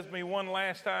with me one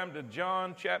last time to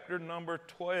John chapter number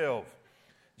 12.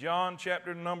 John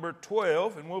chapter number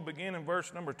 12, and we'll begin in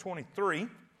verse number 23.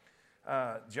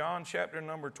 John chapter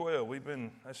number 12.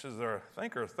 This is our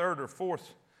third or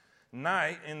fourth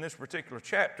night in this particular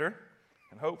chapter,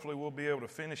 and hopefully we'll be able to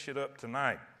finish it up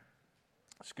tonight.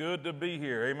 It's good to be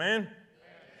here, amen?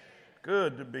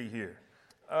 Good to be here.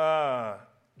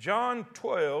 John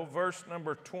 12, verse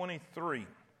number 23.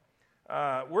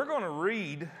 We're going to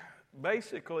read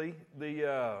basically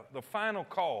the final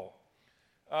call,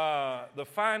 the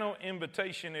final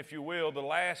invitation, if you will, the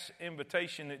last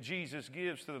invitation that Jesus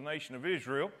gives to the nation of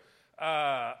Israel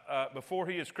before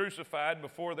he is crucified,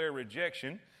 before their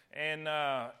rejection. And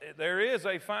there is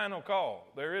a final call.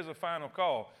 There is a final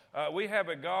call. We have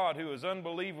a God who is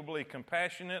unbelievably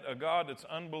compassionate, a God that's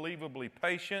unbelievably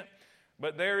patient,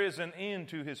 but there is an end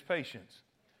to his patience.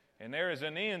 And there is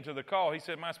an end to the call. He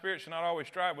said, my spirit shall not always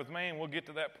strive with man. We'll get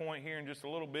to that point here in just a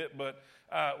little bit, but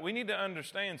we need to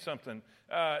understand something.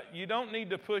 You don't need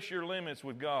to push your limits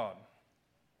with God.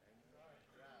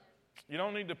 You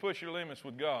don't need to push your limits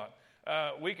with God.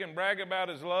 We can brag about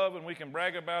his love, and we can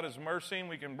brag about his mercy, and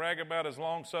we can brag about his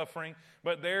long-suffering,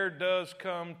 but there does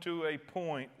come to a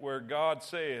point where God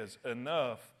says,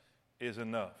 enough is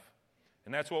enough.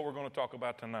 And that's what we're going to talk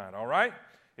about tonight, all right?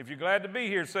 If you're glad to be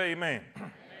here, say amen.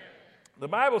 The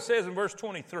Bible says in verse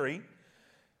 23,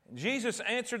 Jesus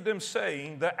answered them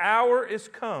saying, the hour is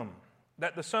come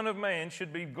that the Son of Man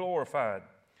should be glorified.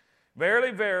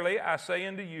 Verily, verily, I say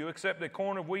unto you, except a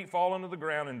corn of wheat fall into the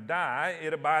ground and die,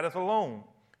 it abideth alone.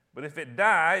 But if it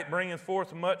die, it bringeth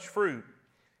forth much fruit.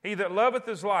 He that loveth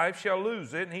his life shall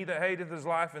lose it, and he that hateth his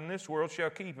life in this world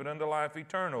shall keep it unto life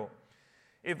eternal.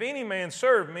 If any man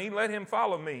serve me, let him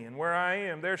follow me, and where I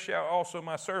am, there shall also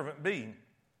my servant be.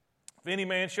 If any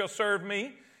man shall serve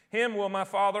me, him will my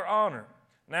Father honor.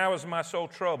 Now is my soul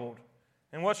troubled.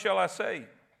 And what shall I say?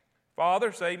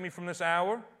 Father, save me from this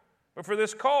hour. But for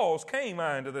this cause came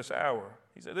I into this hour.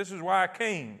 He said, this is why I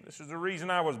came. This is the reason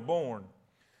I was born.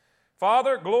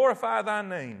 Father, glorify thy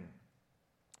name.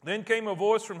 Then came a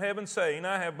voice from heaven saying,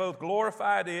 I have both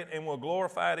glorified it and will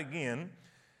glorify it again.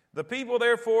 The people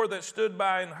therefore that stood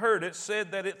by and heard it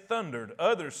said that it thundered.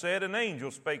 Others said, an angel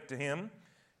spake to him.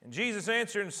 And Jesus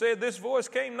answered and said, this voice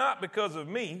came not because of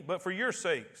me, but for your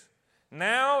sakes.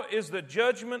 Now is the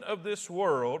judgment of this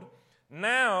world.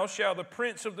 Now shall the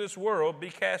prince of this world be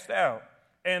cast out.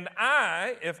 And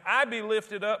I, if I be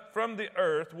lifted up from the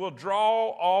earth, will draw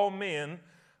all men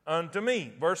unto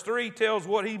me. Verse 3 tells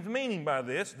what he's meaning by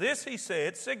this. This he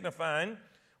said, signifying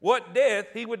what death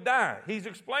he would die. He's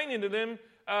explaining to them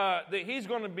that he's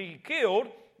going to be killed,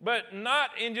 but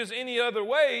not in just any other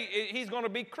way. He's going to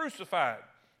be crucified.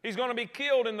 He's going to be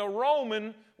killed in the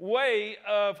Roman way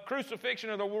of crucifixion,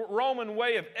 or the Roman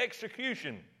way of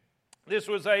execution. This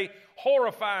was a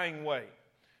horrifying way.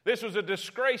 This was a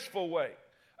disgraceful way.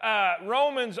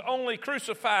 Romans only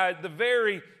crucified the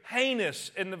very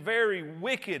heinous and the very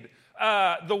wicked,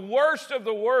 the worst of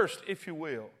the worst, if you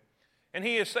will. And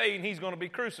he is saying he's going to be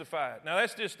crucified. Now,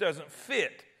 that just doesn't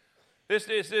fit. This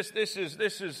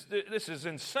is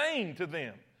insane to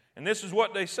them. And this is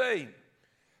what they say.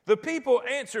 The people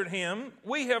answered him,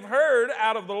 we have heard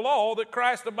out of the law that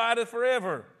Christ abideth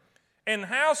forever. And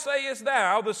how sayest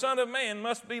thou, the Son of Man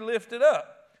must be lifted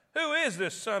up? Who is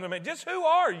this Son of Man? Just who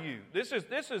are you? This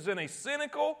is in a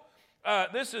cynical,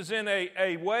 this is in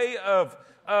a way of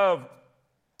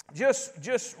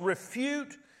just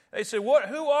refute. They said,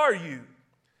 who are you?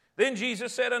 Then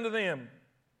Jesus said unto them,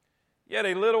 yet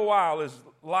a little while is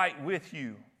light with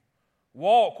you.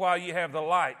 Walk while ye have the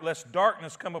light, lest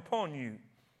darkness come upon you.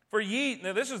 For ye,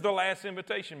 now this is the last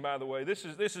invitation, by the way. This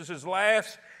is his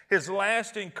last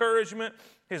encouragement,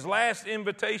 his last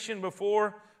invitation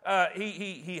before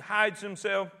he hides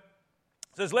himself.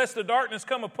 It says, lest the darkness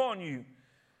come upon you.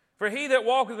 For he that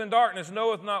walketh in darkness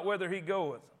knoweth not whither he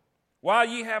goeth. While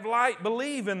ye have light,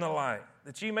 believe in the light,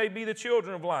 that ye may be the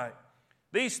children of light.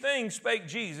 These things spake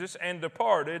Jesus, and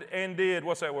departed, and did,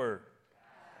 what's that word?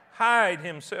 Hide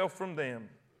himself from them.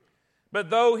 But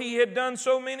though he had done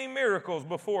so many miracles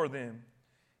before them,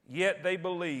 yet they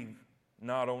believed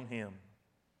not on him.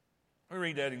 Let me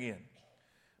read that again.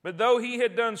 But though he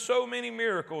had done so many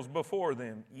miracles before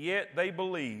them, yet they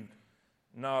believed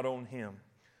not on him.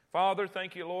 Father,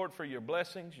 thank you, Lord, for your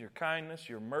blessings, your kindness,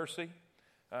 your mercy.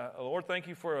 Lord, thank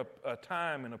you for a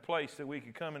time and a place that we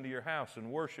could come into your house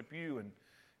and worship you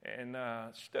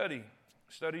and study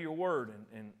your word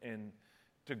and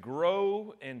to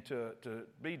grow and to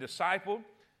be discipled.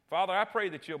 Father, I pray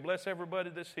that you'll bless everybody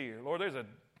that's here. Lord, there's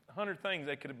 100 things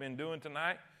they could have been doing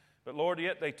tonight, But Lord,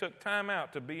 yet they took time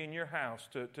out to be in your house,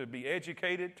 to be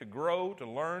educated, to grow, to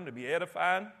learn, to be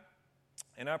edified.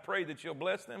 And I pray that you'll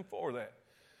bless them for that.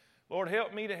 Lord,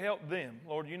 help me to help them.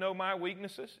 Lord, you know my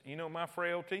weaknesses, you know my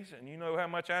frailties, and you know how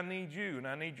much I need you, and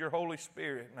I need your Holy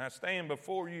Spirit. And I stand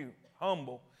before you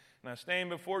humble, and I stand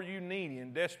before you needy,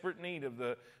 in desperate need of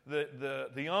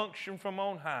the unction from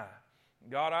on high.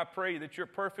 God, I pray that your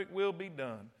perfect will be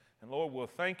done. And Lord, we'll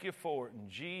thank you for it. In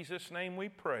Jesus' name we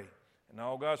pray. And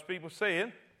all God's people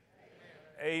said,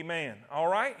 Amen. All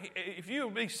right, if you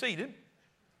will be seated,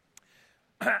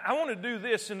 I want to do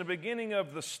this in the beginning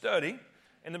of the study,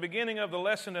 in the beginning of the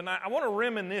lesson tonight. I want to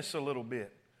reminisce a little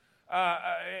bit.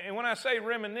 And when I say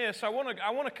reminisce, I want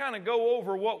to kind of go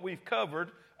over what we've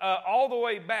covered all the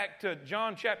way back to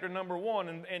John chapter number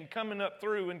 1 and coming up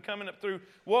through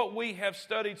what we have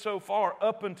studied so far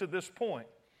up until this point.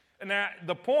 And now,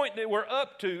 the point that we're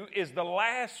up to is the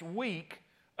last week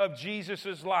of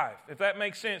Jesus' life. If that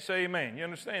makes sense, say amen. You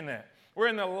understand that? We're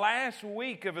in the last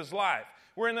week of his life.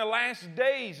 We're in the last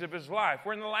days of his life.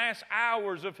 We're in the last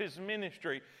hours of his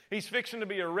ministry. He's fixing to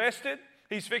be arrested.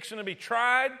 He's fixing to be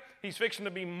tried. He's fixing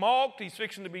to be mocked. He's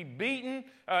fixing to be beaten.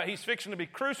 He's fixing to be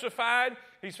crucified.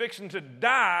 He's fixing to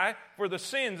die for the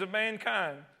sins of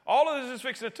mankind. All of this is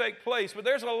fixing to take place, but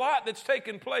there's a lot that's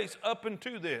taken place up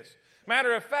into this.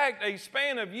 Matter of fact, a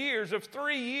span of years, of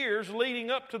 3 years leading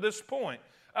up to this point.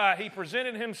 He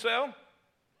presented himself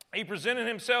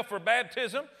for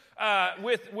baptism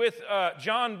with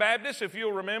John Baptist. If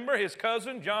you'll remember, his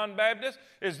cousin John Baptist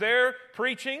is there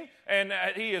preaching, and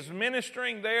he is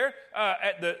ministering there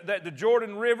at the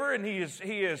Jordan River, and he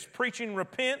is preaching,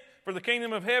 repent, for the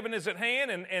kingdom of heaven is at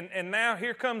hand. And now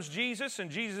here comes Jesus,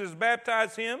 and Jesus has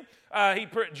baptized him.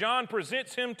 John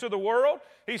presents him to the world.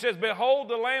 He says, "Behold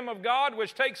the Lamb of God,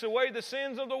 which takes away the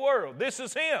sins of the world." This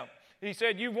is him. He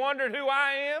said, "You've wondered who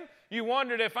I am? You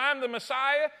wondered if I'm the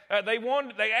Messiah?"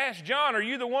 They asked John, "Are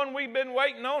you the one we've been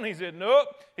waiting on?" He said,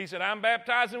 "Nope." He said, "I'm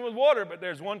baptizing with water, but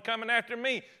there's one coming after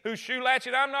me whose shoe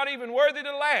latchet I'm not even worthy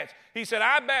to latch." He said,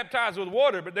 "I baptize with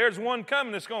water, but there's one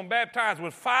coming that's going to baptize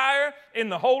with fire in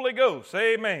the Holy Ghost."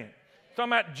 Amen.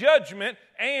 Talking about judgment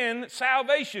and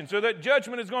salvation. So that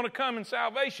judgment is going to come in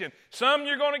salvation. Some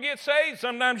you're going to get saved.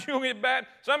 Sometimes you'll get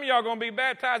baptized. Some of y'all are going to be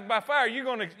baptized by fire. You're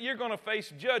going to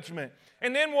face judgment.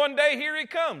 And then one day here he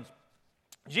comes.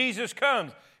 Jesus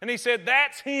comes. And he said,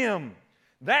 "That's him.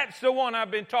 That's the one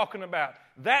I've been talking about.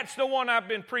 That's the one I've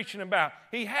been preaching about."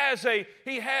 He has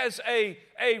a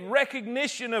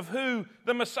recognition of who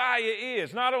the Messiah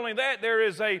is. Not only that, there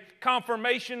is a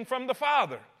confirmation from the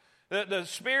Father. The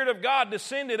Spirit of God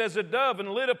descended as a dove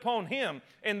and lit upon him.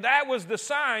 And that was the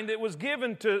sign that was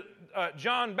given to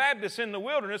John Baptist in the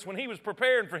wilderness when he was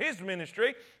preparing for his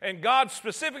ministry. And God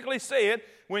specifically said,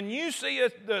 when you see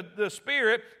the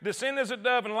Spirit descend as a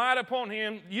dove and light upon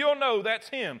him, you'll know that's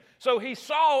him. So he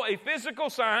saw a physical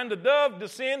sign, the dove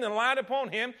descend and light upon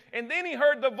him. And then he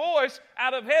heard the voice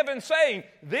out of heaven saying,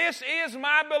 "This is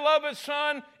my beloved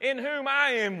Son in whom I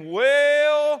am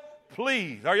well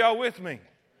pleased." Are y'all with me?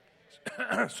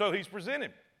 So he's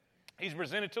presented. He's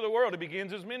presented to the world. He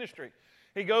begins his ministry.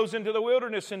 He goes into the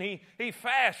wilderness and he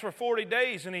fasts for 40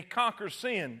 days and he conquers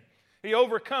sin. He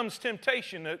overcomes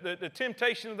temptation, the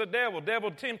temptation of the devil. The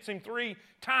devil tempts him 3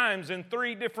 times in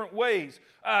 3 different ways.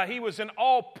 He was in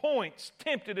all points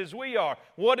tempted as we are.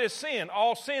 What is sin?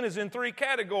 All sin is in 3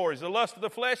 categories: the lust of the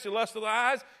flesh, the lust of the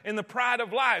eyes, and the pride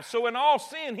of life. So in all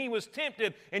sin he was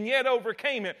tempted and yet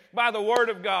overcame it by the word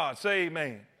of God. Say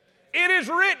amen. It is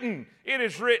written. It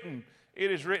is written.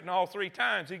 It is written all 3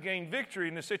 times. He gained victory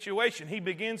in the situation. He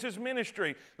begins his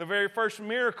ministry. The very first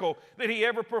miracle that he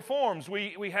ever performs,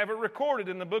 we have it recorded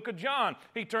in the book of John.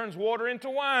 He turns water into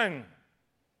wine.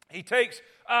 He takes,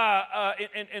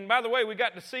 and by the way, we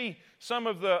got to see some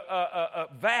of the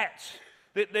vats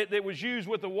that was used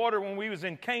with the water when we was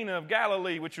in Cana of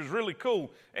Galilee, which was really cool.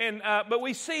 But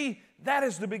we see that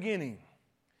is the beginning.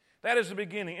 That is the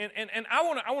beginning. And I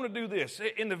want to do this.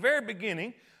 In the very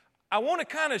beginning, I want to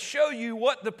kind of show you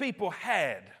what the people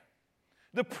had.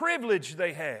 The privilege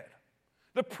they had.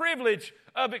 The privilege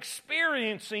of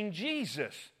experiencing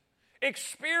Jesus.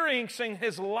 Experiencing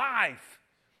his life.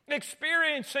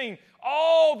 Experiencing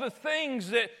all the things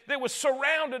that was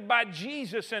surrounded by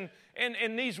Jesus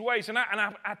in these ways. And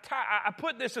I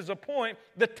put this as a point,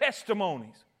 the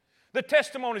testimonies. The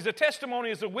testimonies. The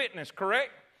testimony is a witness,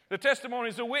 correct? The testimony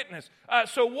is a witness.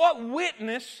 So what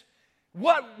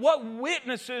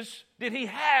witnesses did he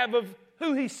have of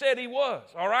who he said he was?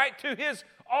 All right? To his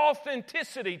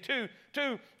authenticity, to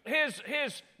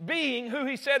his being who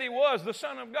he said he was, the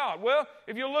Son of God. Well,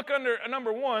 if you look under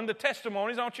number 1, the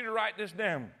testimonies, I want you to write this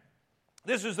down.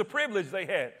 This is the privilege they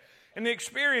had. and the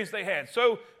experience they had.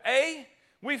 So,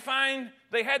 we find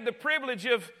they had the privilege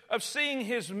of seeing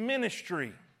his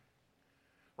ministry.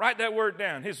 Write that word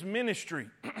down, his ministry.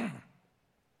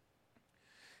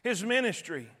 His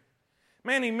ministry.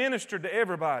 Man, he ministered to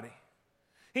everybody.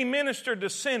 He ministered to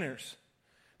sinners.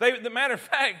 The matter of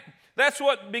fact, that's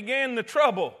what began the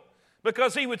trouble,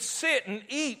 because he would sit and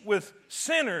eat with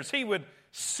sinners. He would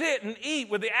sit and eat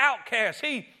with the outcasts.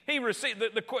 He received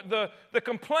the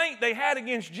complaint they had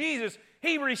against Jesus.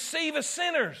 He receiveth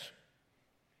sinners.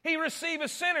 He receiveth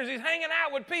sinners. He's hanging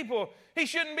out with people he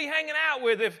shouldn't be hanging out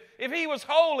with. If he was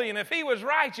holy and if he was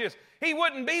righteous, he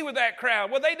wouldn't be with that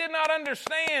crowd. Well, they did not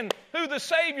understand who the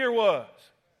Savior was.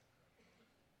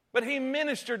 But he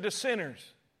ministered to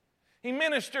sinners. He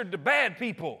ministered to bad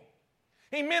people.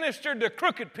 He ministered to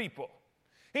crooked people.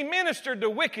 He ministered to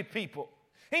wicked people.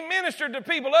 He ministered to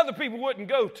people other people wouldn't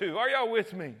go to. Are y'all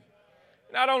with me?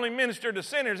 Not only ministered to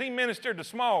sinners, he ministered to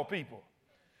small people.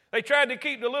 They tried to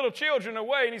keep the little children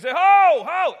away, and he said,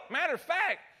 ho. Matter of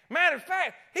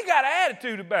fact, he got an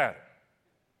attitude about it.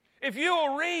 If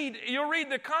you'll read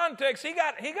the context, he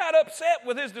got upset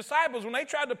with his disciples when they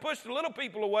tried to push the little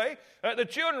people away, the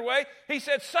children away. He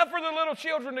said, suffer the little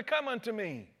children to come unto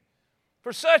me,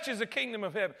 for such is the kingdom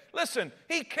of heaven. Listen,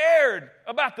 he cared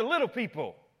about the little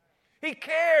people. He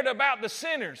cared about the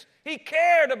sinners. He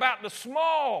cared about the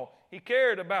small. He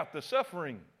cared about the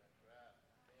suffering.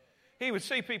 He would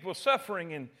see people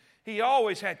suffering, and he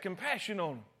always had compassion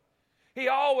on them. He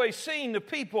always seen the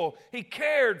people. He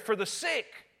cared for the sick.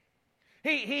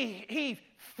 He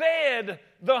fed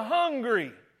the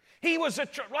hungry. He was,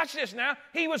 watch this now,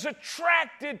 he was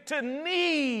attracted to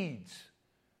needs.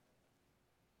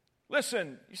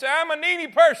 Listen, you say, I'm a needy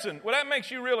person. Well, that makes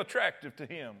you real attractive to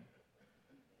him.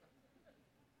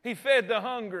 He fed the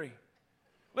hungry.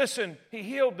 Listen, he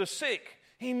healed the sick.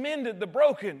 He mended the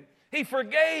broken. He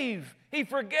forgave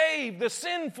the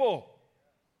sinful.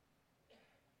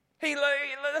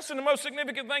 Listen, the most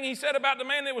significant thing he said about the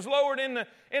man that was lowered in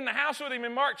the house with him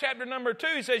in Mark chapter number 2,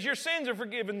 he says, your sins are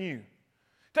forgiven you.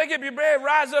 Take up your bed,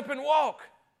 rise up and walk.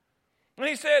 And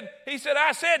he said,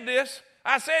 I said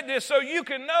this so you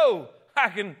can know I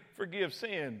can forgive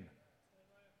sin.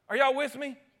 Are y'all with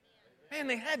me? Man,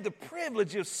 they had the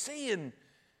privilege of seeing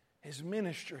his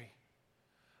ministry.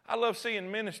 I love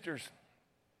seeing ministers.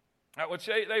 Which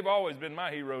they've always been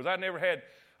my heroes. I never had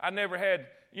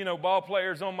ball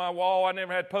players on my wall. I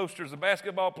never had posters of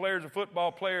basketball players or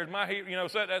football players.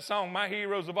 That song, My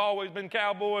Heroes Have Always Been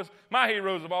Cowboys. My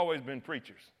heroes have always been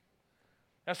preachers.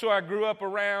 That's who I grew up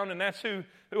around, and that's who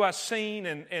I seen.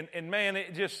 And man,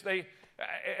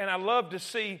 I love to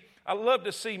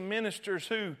see ministers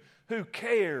who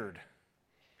cared.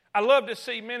 I love to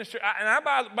see ministers.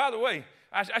 By the way,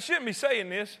 I shouldn't be saying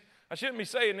this. I shouldn't be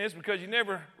saying this because you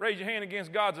never raise your hand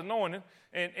against God's anointing,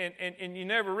 and you're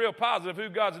never real positive who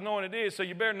God's anointed is, so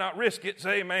you better not risk it.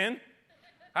 Say amen.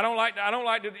 I don't like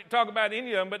to talk about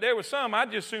any of them, but there were some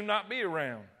I'd just soon not be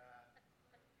around.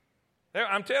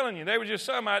 I'm telling you, there were just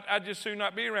some I'd just soon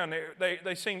not be around.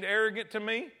 They seemed arrogant to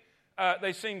me.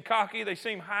 They seemed cocky. They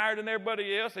seemed higher than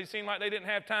everybody else. They seemed like they didn't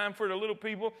have time for the little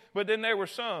people. But then there were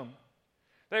some.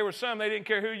 They didn't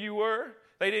care who you were.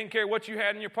 They didn't care what you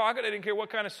had in your pocket. They didn't care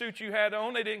what kind of suit you had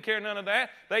on. They didn't care none of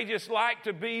that. They just liked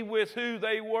to be with who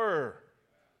they were.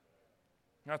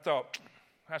 And I thought,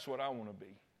 that's what I want to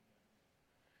be.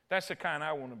 That's the kind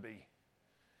I want to be.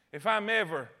 If I'm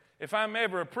ever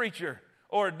a preacher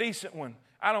or a decent one,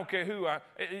 I don't care who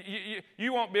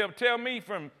you won't be able to tell me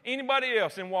from anybody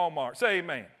else in Walmart. Say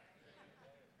amen.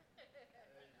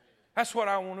 That's what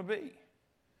I want to be.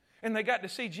 And they got to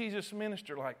see Jesus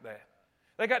minister like that.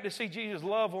 They got to see Jesus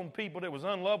love on people that was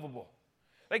unlovable.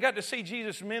 They got to see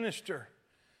Jesus minister.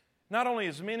 Not only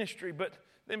his ministry, but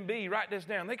then write this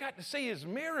down. They got to see his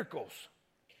miracles.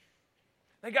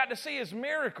 They got to see his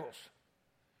miracles.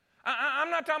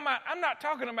 I'm not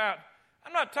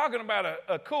talking about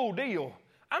a cool deal.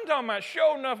 I'm talking about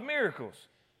show enough miracles.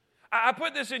 I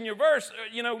put this in your verse.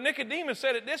 Nicodemus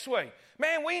said it this way.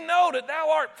 Man, we know that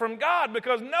thou art from God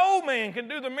because no man can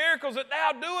do the miracles that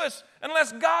thou doest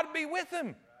unless God be with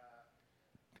him.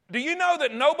 Do you know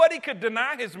that nobody could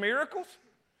deny his miracles?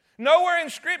 Nowhere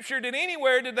in Scripture did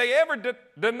they ever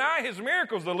deny his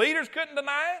miracles. The leaders couldn't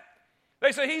deny it.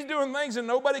 They say he's doing things and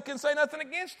nobody can say nothing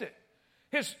against it.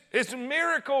 His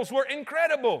miracles were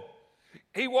incredible.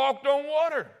 He walked on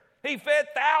water. He fed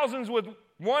thousands with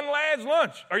one lad's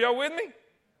lunch. Are y'all with me?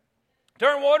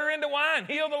 Turn water into wine,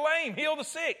 heal the lame, heal the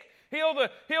sick. heal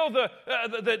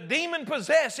the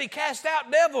demon-possessed. He cast out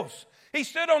devils. He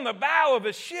stood on the bow of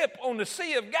a ship on the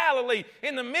Sea of Galilee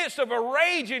in the midst of a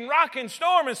raging, rocking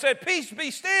storm and said, "Peace,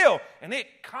 be still." And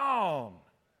it calmed.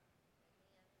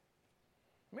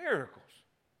 Miracles.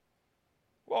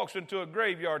 Walks into a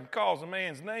graveyard and calls a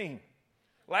man's name.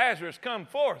 Lazarus, come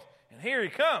forth. And here he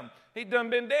come. He'd done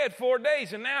been dead 4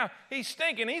 days, and now he's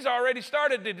stinking. He's already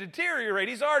started to deteriorate.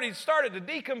 He's already started to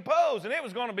decompose, and it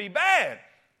was going to be bad.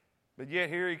 But yet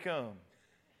here he come.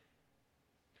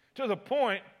 To the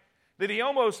point that he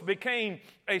almost became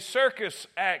a circus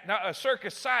act, not a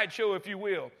circus sideshow, if you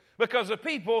will. Because the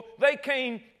people, they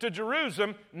came to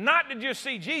Jerusalem not to just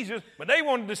see Jesus, but they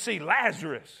wanted to see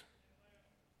Lazarus.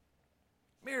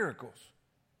 Miracles.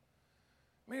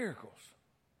 Miracles.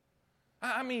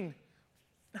 I mean,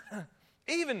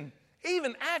 even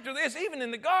after this, even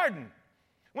in the garden,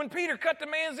 when Peter cut the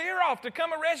man's ear off to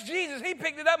come arrest Jesus, he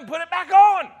picked it up and put it back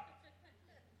on.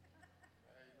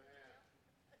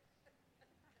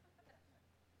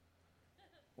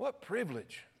 What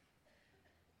privilege.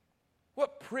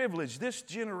 What privilege this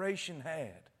generation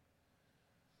had.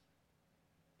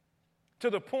 To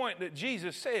the point that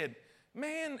Jesus said,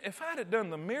 man, if I'd have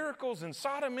done the miracles in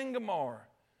Sodom and Gomorrah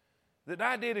that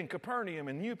I did in Capernaum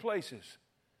and new places,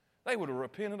 they would have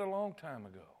repented a long time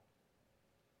ago.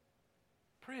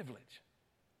 Privilege.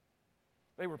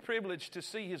 They were privileged to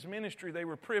see his ministry. They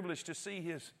were privileged to see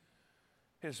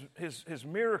his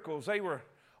miracles. They were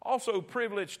also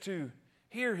privileged to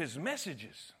hear his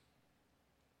messages.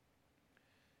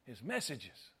 His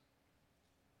messages.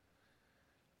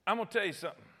 I'm going to tell you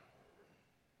something.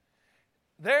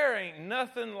 There ain't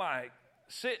nothing like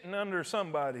sitting under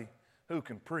somebody who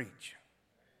can preach.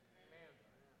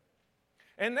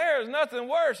 And there is nothing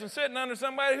worse than sitting under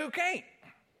somebody who can't.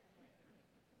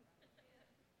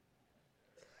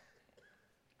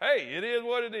 Hey, it is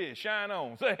what it is. Shine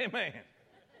on. Say amen.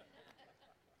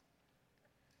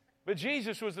 But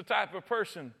Jesus was the type of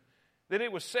person that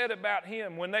it was said about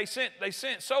him when they sent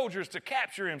soldiers to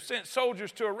capture him, sent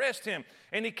soldiers to arrest him,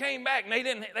 and he came back and they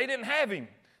didn't have him.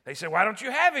 They said, "Why don't you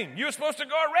have him? You were supposed to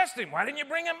go arrest him. Why didn't you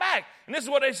bring him back?" And this is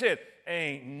what they said: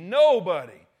 "Ain't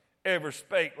nobody ever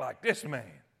spake like this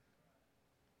man."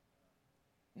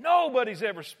 Nobody's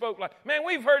ever spoke like, man,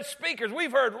 we've heard speakers,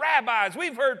 we've heard rabbis,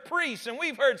 we've heard priests, and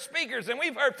we've heard speakers, and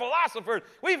we've heard philosophers.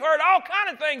 We've heard all kind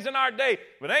of things in our day,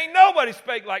 but ain't nobody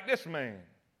spake like this man.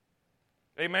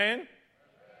 Amen?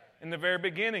 In the very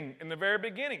beginning,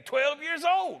 12 years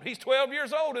old. He's 12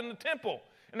 years old in the temple.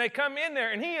 And they come in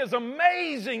there, and he is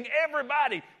amazing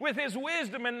everybody with his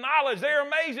wisdom and knowledge. They're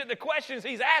amazed at the questions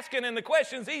he's asking and the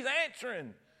questions he's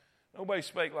answering. Nobody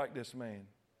spake like this man.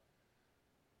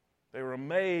 They were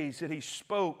amazed that he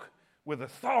spoke with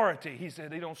authority. He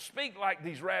said he don't speak like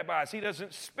these rabbis. He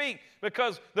doesn't speak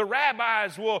because the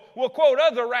rabbis will quote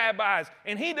other rabbis,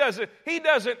 and he doesn't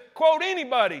quote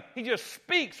anybody. He just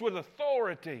speaks with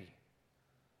authority.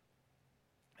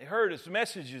 They heard his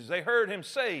messages. They heard him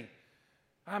say,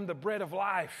 "I'm the bread of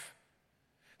life."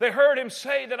 They heard him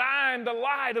say that I'm the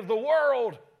light of the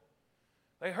world.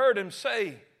 They heard him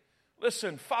say,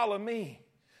 "Listen, follow me."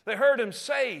 They heard him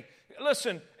say,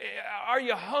 "Listen, are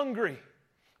you hungry?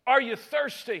 Are you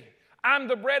thirsty? I'm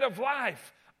the bread of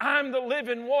life. I'm the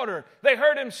living water." They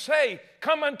heard him say,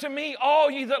 "Come unto me, all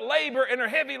ye that labor and are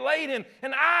heavy laden,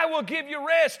 and I will give you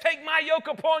rest. Take my yoke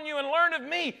upon you and learn of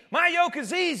me. My yoke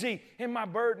is easy and my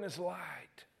burden is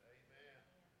light."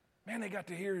 Man, they got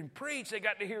to hear him preach. They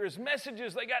got to hear his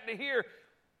messages. They got to hear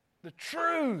the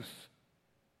truth.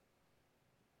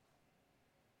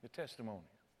 The testimony.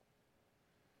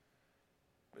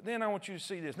 But then I want you to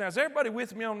see this. Now, is everybody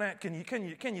with me on that? Can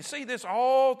you see this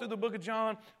all through the book of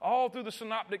John, all through the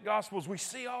Synoptic Gospels? We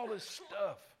see all this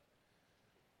stuff.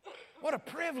 What a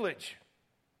privilege.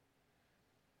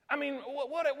 I mean,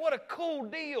 what a cool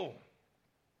deal.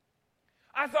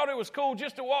 I thought it was cool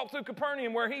just to walk through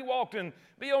Capernaum where he walked and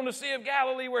be on the Sea of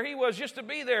Galilee where he was, just to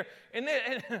be there. And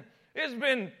it's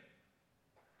been,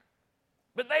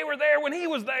 but they were there when he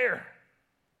was there.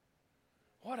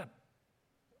 What a,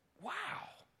 wow.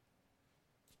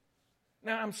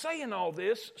 Now, I'm saying all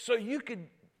this so you could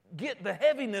get the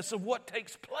heaviness of what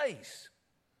takes place.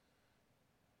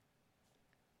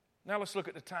 Now, let's look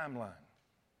at the timeline.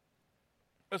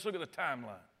 Let's look at the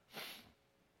timeline.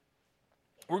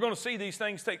 We're going to see these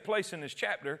things take place in this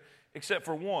chapter, except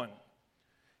for one.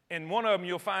 And one of them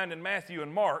you'll find in Matthew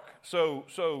and Mark.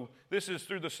 So this is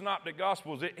through the Synoptic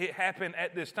Gospels. It happened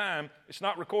at this time. It's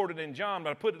not recorded in John,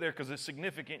 but I put it there because it's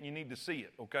significant and you need to see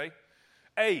it, okay?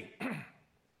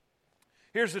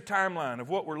 Here's the timeline of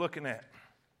what we're looking at.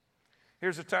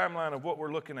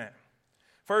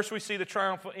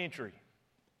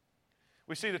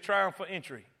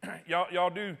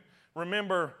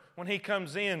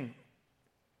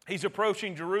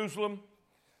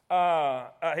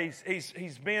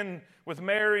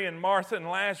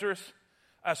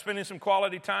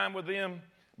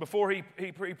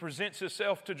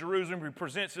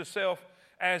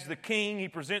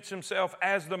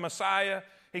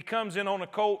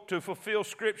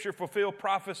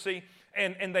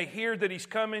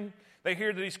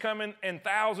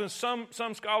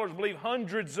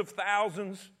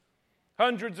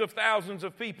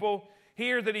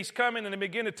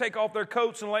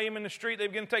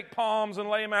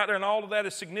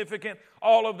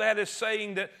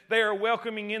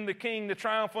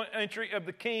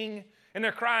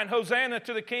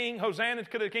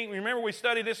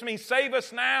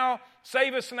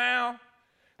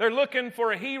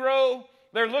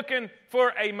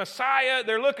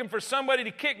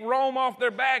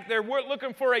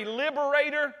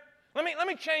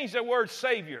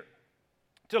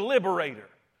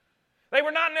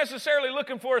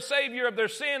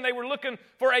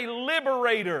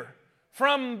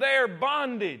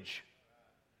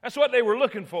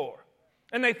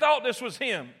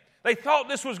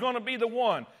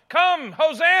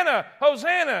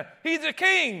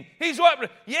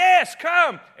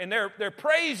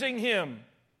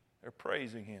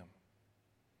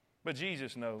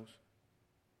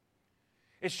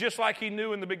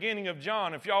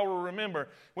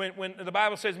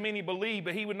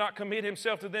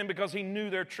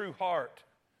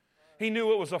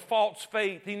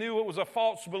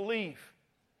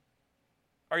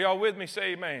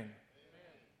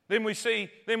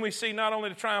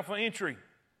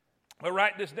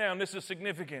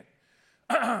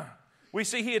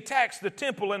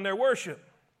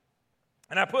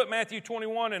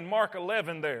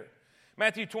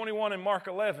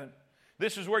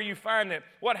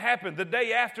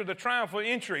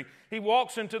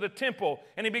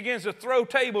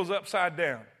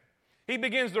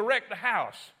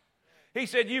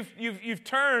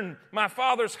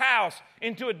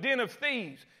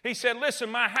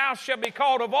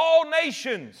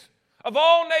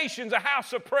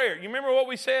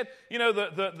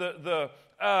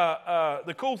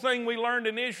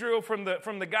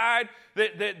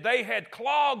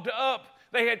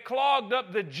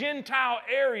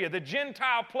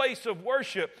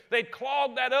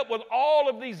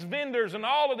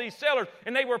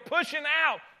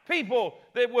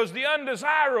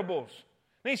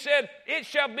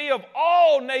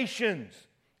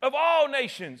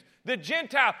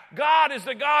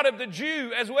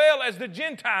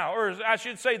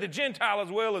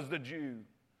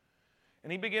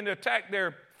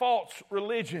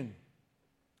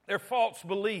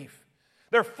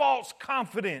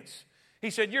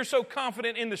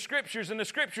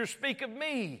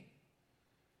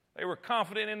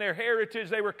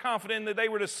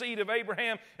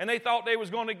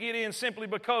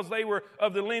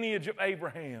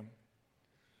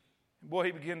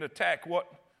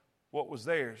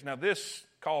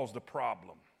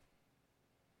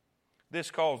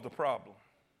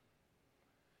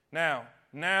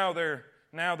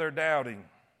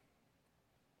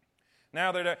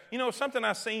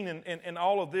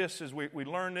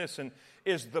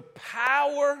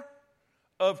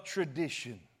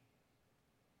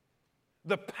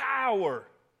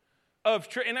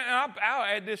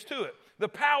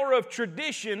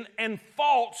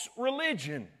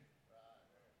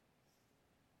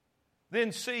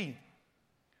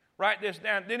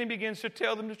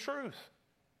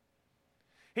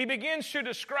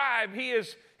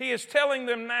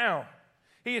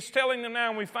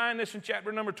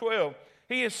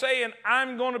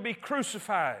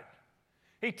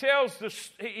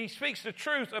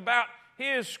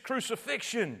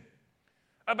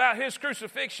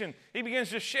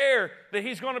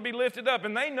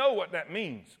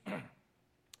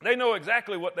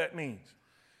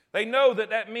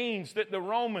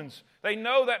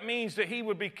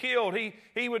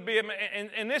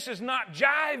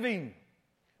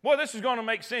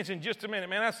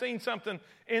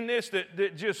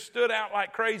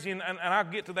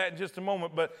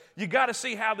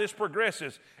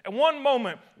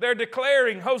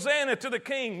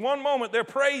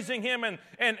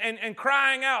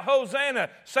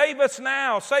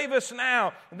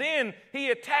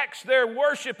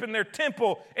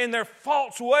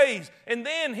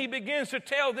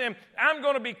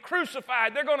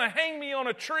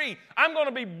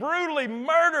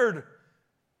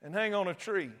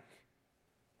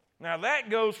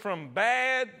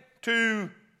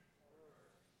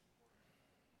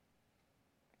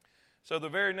 So the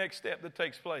very next step that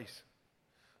takes place,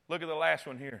 look at the last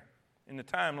one here in the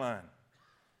timeline.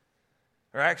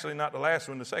 Or actually not the last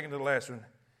one, the second to the last one.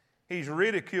 He's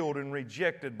ridiculed and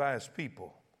rejected by his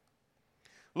people.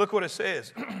 Look what it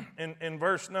says in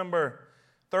verse number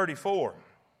 34.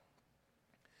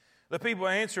 The people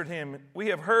answered him, "We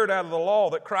have heard out of the law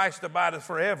that Christ abideth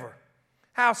forever.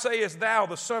 How sayest thou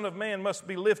the Son of Man must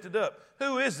be lifted up?"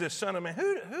 Who is this Son of Man?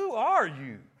 Who are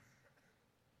you?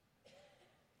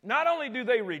 Not only do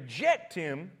they reject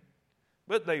him,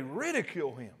 but they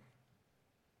ridicule him.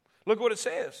 Look what it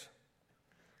says.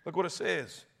 Look what it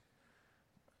says.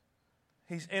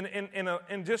 He's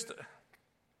in just.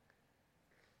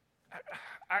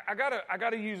 I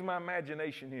gotta use my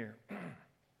imagination here.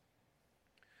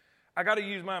 I got to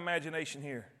use my imagination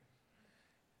here.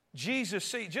 Jesus,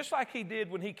 see, just like he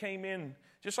did when he came in,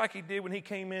 to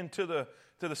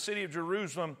the city of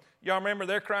Jerusalem. Y'all remember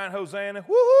they're crying Hosanna,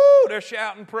 woohoo! They're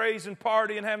shouting praise and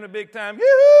partying, having a big time,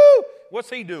 yoo-hoo! What's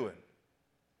he doing?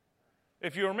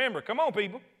 If you remember, come on,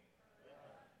 people.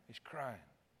 He's crying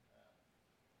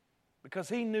because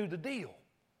he knew the deal.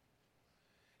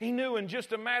 He knew in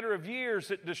just a matter of years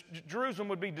that Jerusalem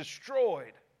would be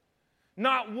destroyed.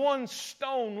 Not one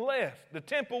stone left. The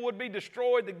temple would be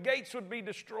destroyed. The gates would be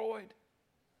destroyed.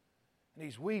 And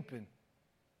he's weeping.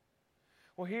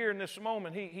 Well, here in this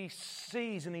moment, he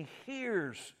sees and he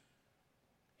hears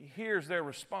their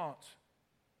response.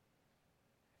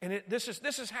 And this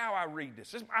is how I read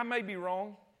this. I may be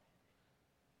wrong.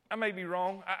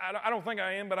 I don't think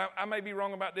I am, but I may be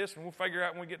wrong about this, and we'll figure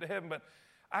out when we get to heaven. But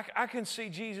I can see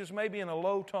Jesus maybe in a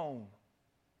low tone.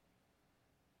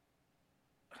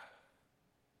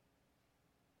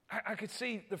 I could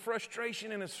see the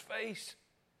frustration in his face.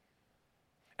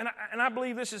 And I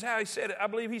believe this is how he said it. I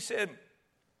believe he said,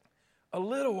 a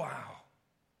little while.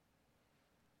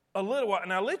 A little while.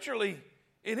 Now, literally,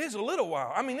 it is a little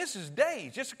while. I mean, this is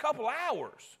days, just a couple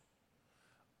hours.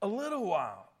 A little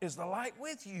while is the light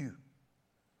with you.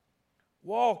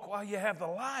 Walk while you have the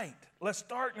light, lest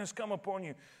darkness come upon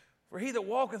you. For he that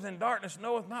walketh in darkness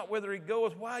knoweth not whither he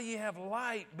goeth. While ye have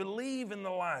light, believe in the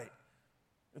light,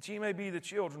 that ye may be the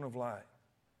children of light.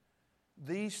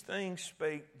 These things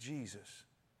spake Jesus,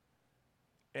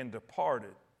 and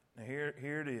departed. Now here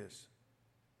it is.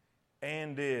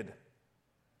 And did.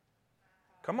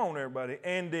 Come on, everybody.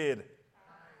 And did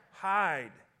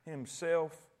hide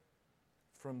himself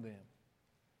from them.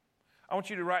 I want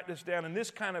you to write this down, and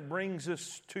this kind of brings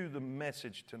us to the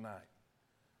message tonight.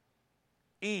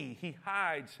 He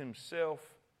hides himself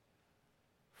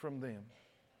from them.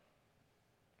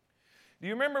 Do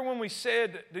you remember when we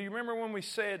said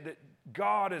that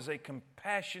God is a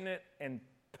compassionate and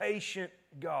patient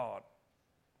God?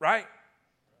 Right?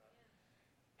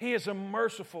 He is a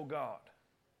merciful God.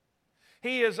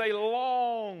 He is a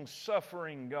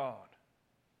long-suffering God.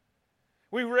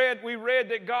 We read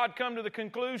that God come to the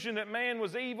conclusion that man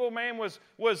was evil. Man was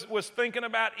thinking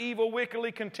about evil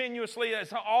wickedly, continuously.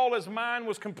 All his mind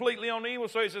was completely on evil.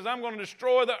 So he says, I'm going to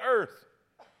destroy the earth.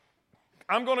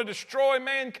 I'm going to destroy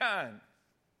mankind.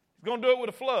 He's going to do it with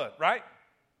a flood, right?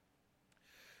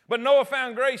 But Noah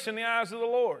found grace in the eyes of the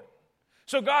Lord.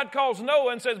 So God calls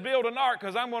Noah and says, build an ark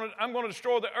because I'm going to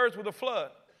destroy the earth with a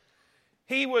flood.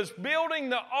 He was building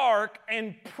the ark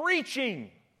and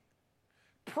preaching,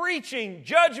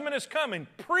 judgment is coming.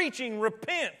 Preaching,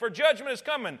 repent, for judgment is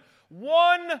coming.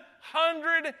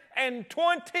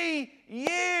 120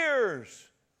 years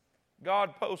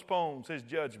God postpones his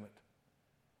judgment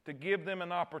to give them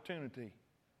an opportunity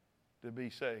to be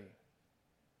saved.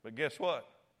 But guess what?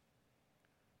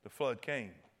 The flood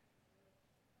came.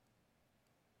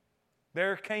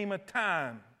 There came a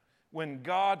time when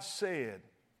God said,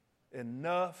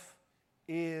 enough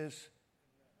is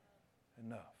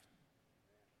enough.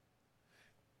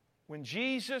 When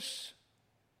Jesus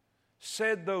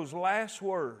said those last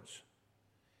words,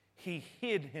 he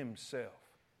hid himself.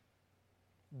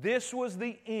 This was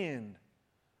the end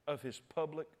of his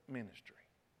public ministry.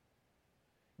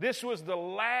 This was the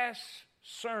last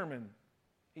sermon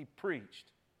he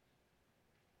preached.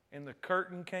 And the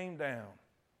curtain came down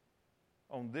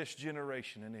on this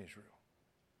generation in Israel.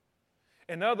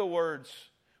 In other words,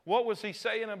 what was he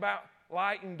saying about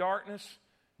light and darkness?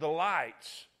 The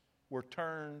lights were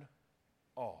turned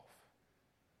off.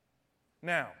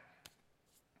 Now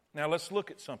let's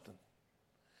look at something.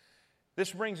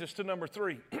 This brings us to number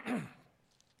 3.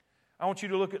 I want you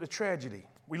to look at the tragedy.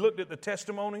 We looked at the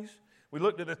testimonies. We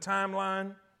looked at the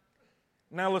timeline.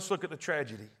 Now let's look at the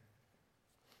tragedy.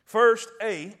 First,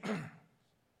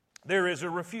 there is a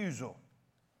refusal.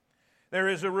 There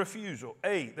is a refusal.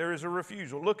 There is a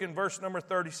refusal. Look in verse number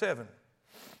 37.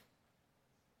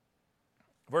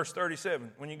 Verse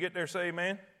 37. When you get there, say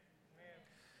amen.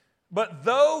 But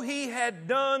though he had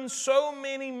done so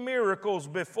many miracles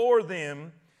before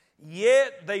them,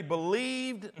 yet they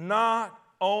believed not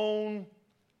on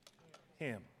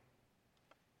him.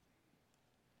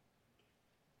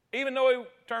 Even though he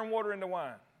turned water into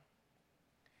wine,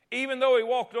 even though he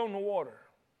walked on the water,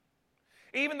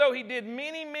 even though he did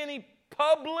many, many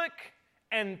public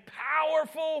and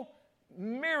powerful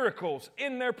miracles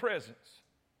in their presence,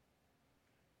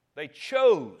 they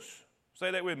chose,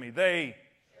 say that with me, they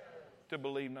to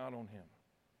believe not on him.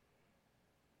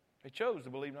 They chose to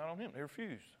believe not on him. They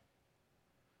refused.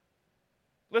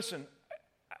 Listen,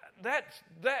 that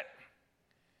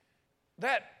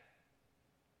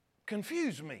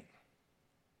confused me.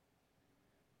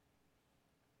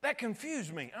 That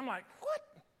confused me. I'm like, what?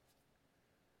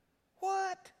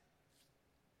 What?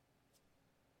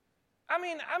 I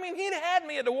mean, he'd had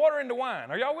me at the water into wine.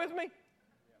 Are y'all with me?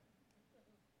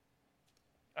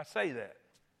 I say that.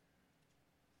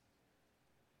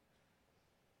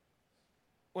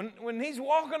 When he's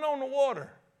walking on the water,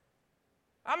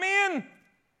 I'm in.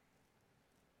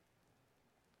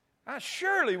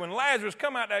 Surely when Lazarus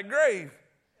come out that grave,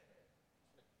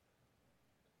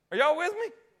 are y'all with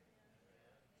me?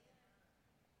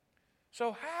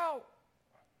 So how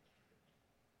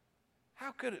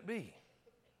could it be?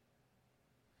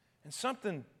 And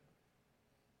something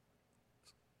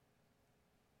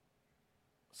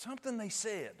they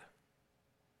said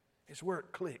is where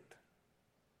it clicked.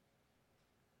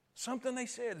 Something they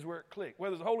said is where it clicked.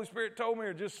 Whether the Holy Spirit told me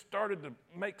or just started to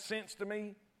make sense to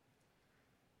me.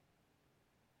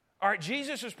 All right,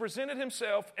 Jesus has presented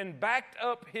himself and backed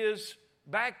up his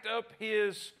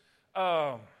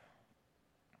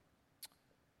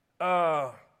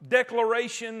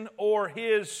declaration or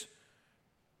his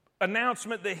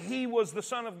announcement that he was the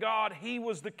Son of God, he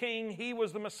was the King, he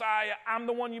was the Messiah. I'm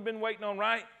the one you've been waiting on,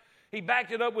 right? He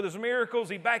backed it up with his miracles.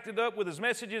 He backed it up with his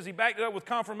messages. He backed it up with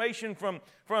confirmation from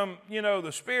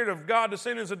the Spirit of God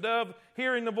descending as a dove,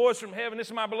 hearing the voice from heaven. This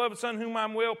is my beloved Son whom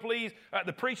I'm well pleased.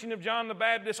 The preaching of John the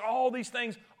Baptist, all these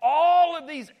things, all of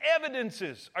these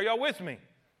evidences. Are y'all with me?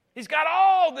 He's got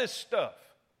all this stuff.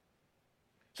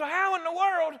 So how in the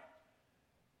world?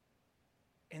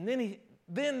 And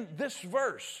then this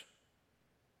verse,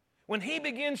 when he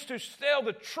begins to tell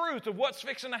the truth of what's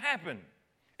fixing to happen.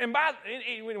 And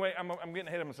anyway, I'm getting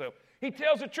ahead of myself. He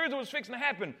tells the truth of what's fixing to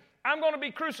happen. I'm going to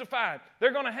be crucified.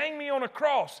 They're going to hang me on a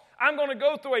cross. I'm going to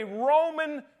go through a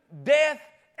Roman death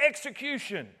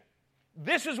execution.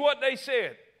 This is what they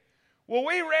said. Well,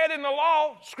 we read in the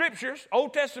law, scriptures,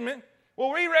 Old Testament,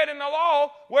 we read in the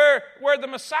law where the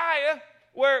Messiah,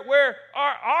 where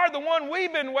are the one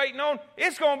we've been waiting on,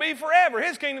 it's going to be forever.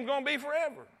 His kingdom's going to be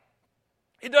forever.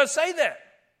 It does say that.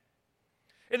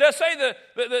 It does say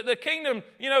the kingdom,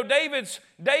 David's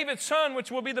son,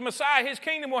 which will be the Messiah, his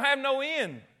kingdom will have no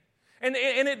end. And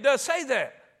it does say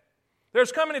that.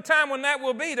 There's coming a time when that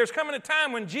will be. There's coming a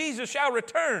time when Jesus shall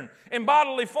return in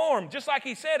bodily form. Just like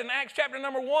he said in Acts chapter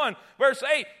number 1, verse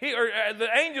 8, the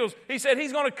angels, he said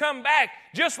he's going to come back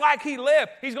just like he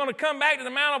left. He's going to come back to the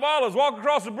Mount of Olives, walk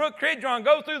across the brook Kidron,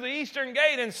 go through the eastern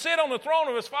gate, and sit on the throne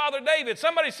of his father David.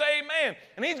 Somebody say amen.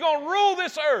 And he's going to rule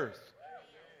this earth.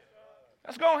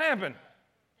 That's going to happen.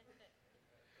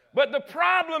 But the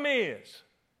problem is,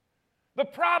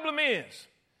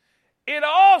 it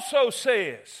also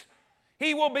says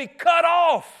he will be cut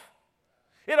off.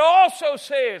 It also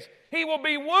says he will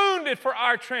be wounded for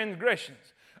our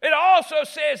transgressions. It also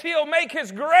says he'll make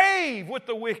his grave with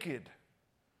the wicked.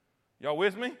 Y'all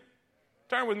with me?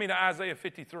 Turn with me to Isaiah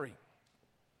 53.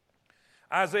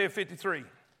 Isaiah 53.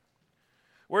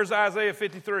 Where's Isaiah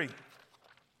 53?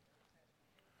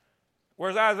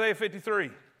 Where's Isaiah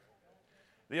 53?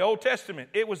 The Old Testament.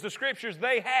 It was the scriptures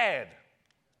they had.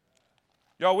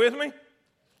 Y'all with me?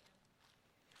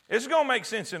 This is going to make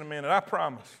sense in a minute, I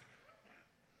promise.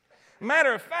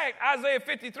 Matter of fact, Isaiah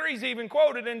 53 is even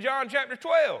quoted in John chapter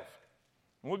 12.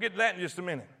 We'll get to that in just a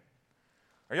minute.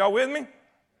 Are y'all with me?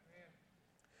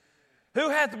 Who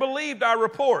hath believed our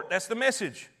report? That's the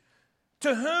message.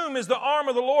 To whom is the arm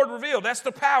of the Lord revealed? That's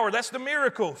the power. That's the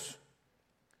miracles.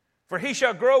 For he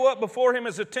shall grow up before him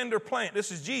as a tender plant.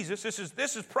 This is Jesus.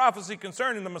 This is prophecy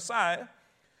concerning the Messiah.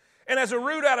 And as a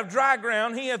root out of dry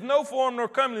ground, he hath no form nor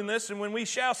comeliness. And when we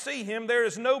shall see him, there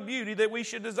is no beauty that we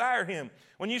should desire him.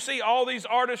 When you see all these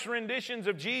artist renditions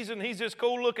of Jesus and he's this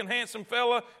cool-looking, handsome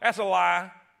fella, that's a lie.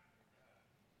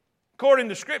 According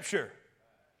to Scripture.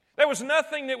 There was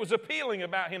nothing that was appealing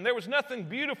about him. There was nothing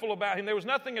beautiful about him. There was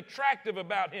nothing attractive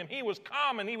about him. He was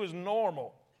common. He was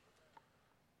normal.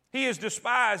 He is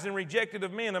despised and rejected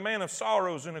of men, a man of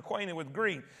sorrows and acquainted with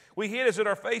grief. We hid as it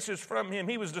our faces from him.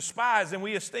 He was despised, and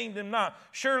we esteemed him not.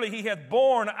 Surely he hath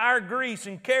borne our griefs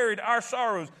and carried our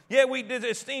sorrows. Yet we did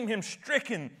esteem him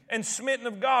stricken and smitten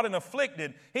of God and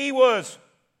afflicted. He was,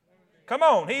 come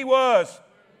on, he was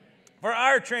for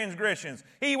our transgressions.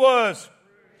 He was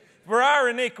for our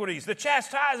iniquities. The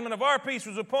chastisement of our peace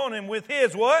was upon him. With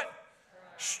his what?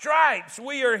 Stripes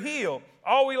we are healed.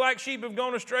 All we like sheep have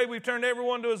gone astray. We've turned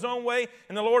everyone to his own way,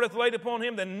 and the Lord hath laid upon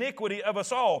him the iniquity of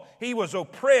us all. He was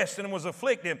oppressed and was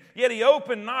afflicted, yet he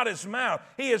opened not his mouth.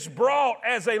 He is brought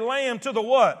as a lamb to the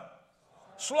what?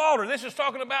 Slaughter. This is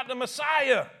talking about the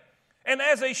Messiah. And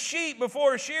as a sheep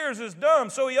before his shearers is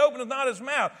dumb, so he openeth not his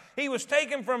mouth. He was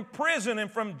taken from prison and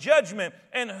from judgment.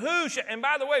 And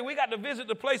by the way, we got to visit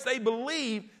the place they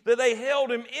believe that they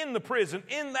held him in the prison,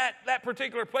 in that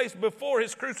particular place before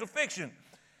his crucifixion.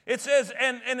 It says,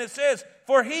 and it says,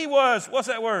 for he was, what's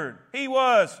that word? He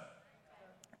was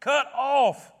cut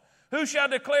off. Who shall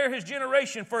declare his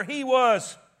generation? For he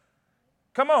was,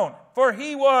 come on, for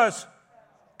he was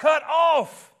cut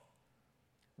off.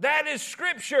 That is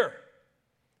Scripture.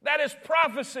 That is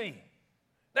prophecy.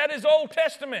 That is Old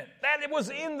Testament. That it was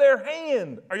in their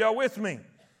hand. Are y'all with me?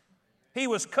 He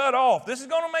was cut off. This is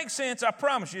going to make sense. I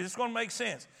promise you, it's going to make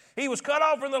sense. He was cut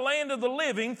off from the land of the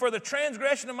living. For the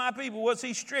transgression of my people was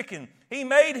he stricken. He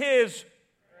made his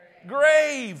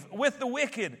grave with the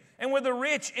wicked and with the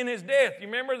rich in his death. You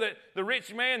remember that the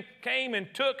rich man came and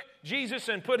took Jesus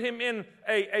and put him in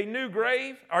a new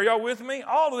grave? Are y'all with me?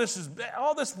 All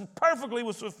this perfectly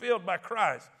was fulfilled by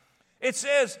Christ. It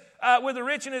says, with the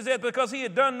rich in his death, because he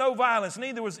had done no violence,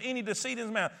 neither was any deceit in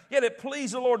his mouth. Yet it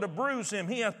pleased the Lord to bruise him.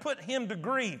 He hath put him to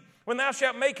grief. When thou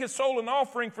shalt make his soul an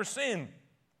offering for sin,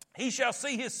 he shall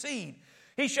see his seed.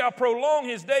 He shall prolong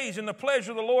his days, and the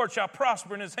pleasure of the Lord shall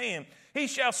prosper in his hand. He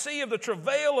shall see of the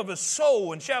travail of his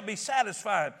soul, and shall be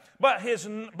satisfied. But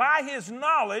by his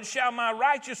knowledge shall my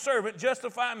righteous servant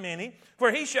justify many,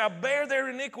 for he shall bear their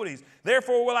iniquities.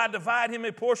 Therefore will I divide him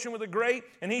a portion with the great,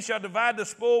 and he shall divide the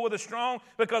spoil with the strong,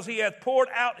 because he hath poured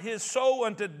out his soul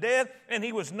unto death, and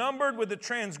he was numbered with the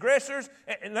transgressors.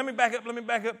 And let me back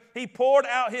up. He poured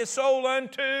out his soul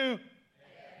unto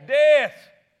death.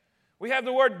 We have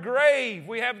the word grave.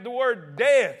 We have the word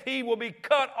death. He will be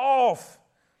cut off.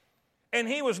 And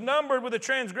he was numbered with the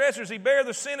transgressors. He bare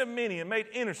the sin of many and made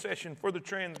intercession for the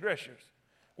transgressors.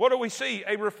 What do we see?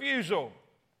 A refusal.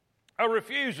 A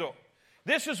refusal.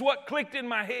 This is what clicked in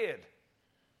my head.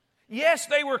 Yes,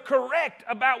 they were correct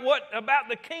about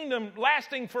the kingdom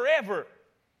lasting forever.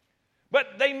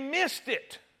 But they missed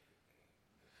it.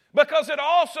 Because it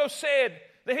also said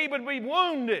that he would be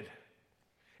wounded.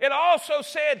 It also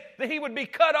said that he would be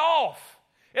cut off.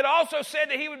 It also said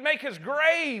that he would make his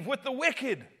grave with the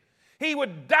wicked. He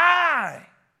would die.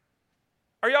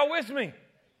 Are y'all with me?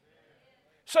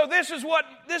 So this is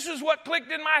what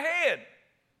clicked in my head.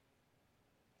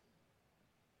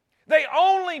 They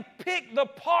only picked the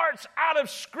parts out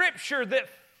of Scripture that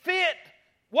fit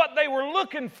what they were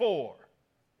looking for.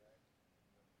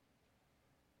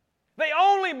 They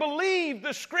only believed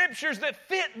the Scriptures that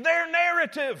fit their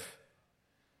narrative.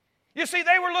 You see,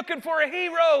 they were looking for a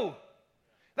hero.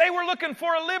 They were looking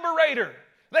for a liberator.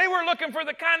 They were looking for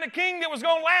the kind of king that was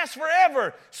going to last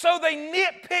forever. So they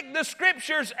nitpicked the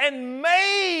Scriptures and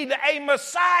made a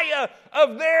Messiah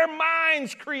of their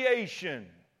mind's creation.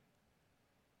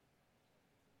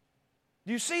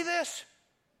 Do you see this?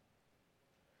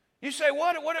 You say,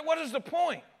 what is the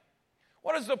point?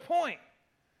 What is the point?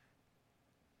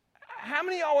 How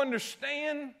many of y'all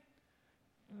understand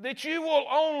that you will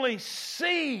only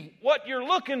see what you're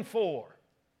looking for?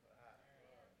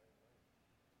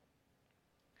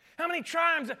 How many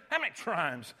times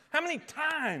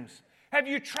have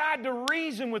you tried to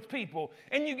reason with people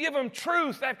and you give them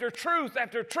truth after truth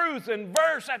after truth and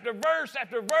verse after verse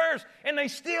after verse, and they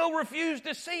still refuse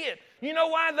to see it? You know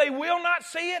why they will not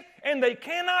see it and they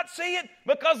cannot see it?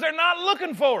 Because they're not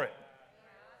looking for it.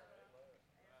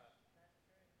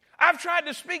 I've tried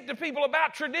to speak to people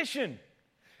about tradition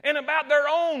and about their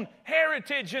own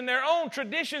heritage and their own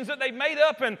traditions that they've made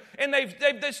up, and they've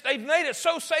made it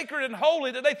so sacred and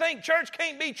holy that they think church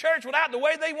can't be church without the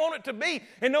way they want it to be.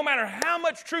 And no matter how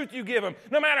much truth you give them,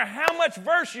 no matter how much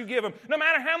verse you give them, no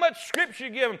matter how much scripture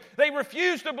you give them, they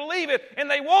refuse to believe it, and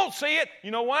they won't see it. You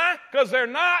know why? Because they're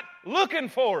not looking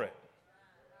for it.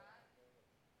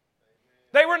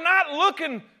 They were not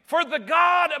looking for the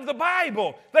God of the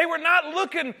Bible. They were not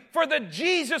looking for the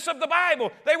Jesus of the Bible.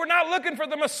 They were not looking for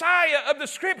the Messiah of the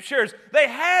Scriptures. They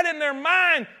had in their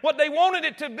mind what they wanted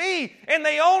it to be, and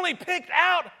they only picked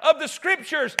out of the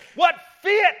Scriptures what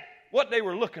fit what they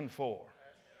were looking for.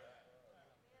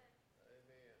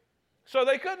 So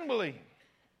they couldn't believe.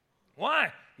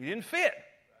 Why? He didn't fit.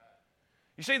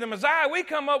 You see, the Messiah we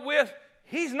come up with,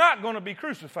 he's not going to be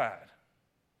crucified.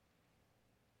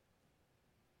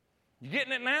 You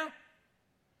getting it now?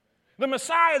 The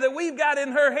Messiah that we've got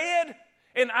in our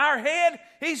head,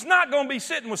 he's not going to be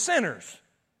sitting with sinners.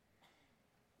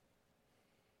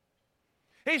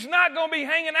 He's not going to be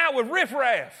hanging out with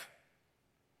riffraff.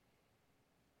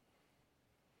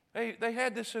 They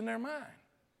had this in their mind.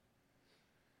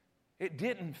 It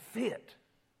didn't fit.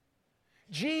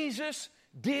 Jesus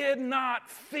did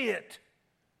not fit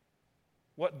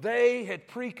what they had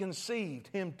preconceived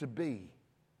him to be.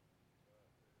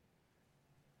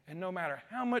 And no matter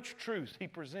how much truth he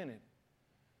presented,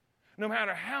 no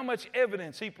matter how much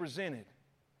evidence he presented,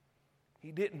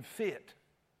 he didn't fit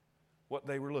what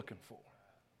they were looking for.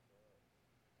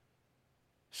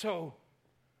 So,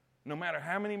 no matter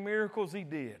how many miracles he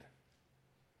did,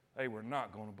 they were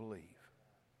not going to believe.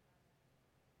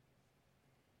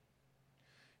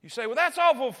 You say, well, that's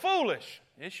awful foolish.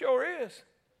 It sure is.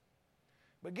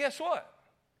 But guess what?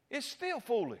 It's still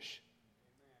foolish.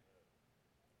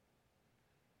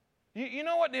 You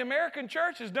know what? The American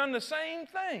church has done the same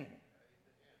thing.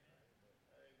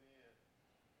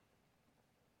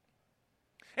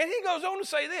 And he goes on to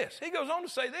say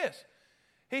this.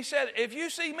 He said, if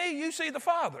you see me, you see the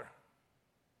Father.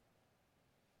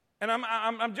 And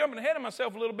I'm jumping ahead of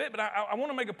myself a little bit, but I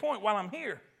want to make a point while I'm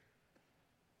here.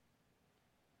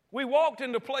 We walked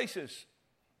into places.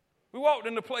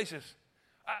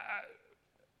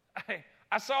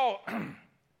 I saw,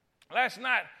 last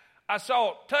night, I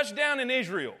saw Touchdown in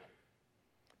Israel.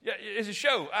 Yeah, it's a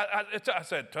show. I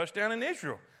said, Touchdown in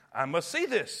Israel. I must see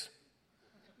this.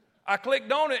 I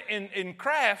clicked on it in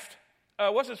Kraft.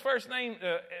 What's his first name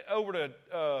over to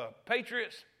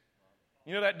Patriots?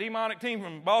 You know that demonic team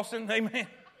from Boston? Amen.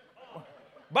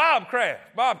 Bob Kraft.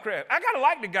 I got to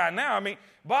like the guy now. I mean,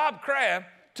 Bob Kraft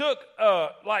took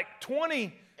like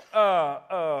 20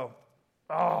 Hall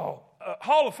of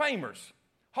Famers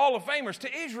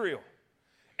to Israel.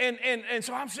 And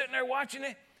so I'm sitting there watching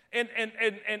it, and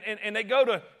they go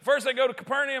to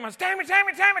Capernaum. I said, Tammy, come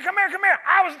here.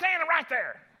 I was standing right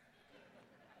there.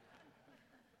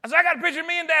 I said, I got a picture of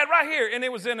me and Dad right here. And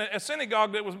it was in a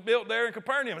synagogue that was built there in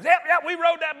Capernaum. I said, yep, we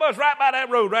rode that bus right by that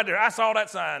road right there. I saw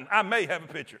that sign. I may have a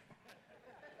picture.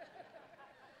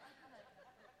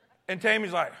 And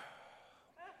Tammy's like,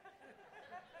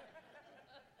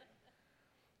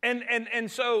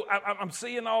 and so I'm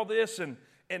seeing all this, and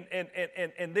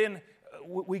then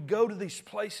we go to these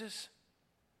places,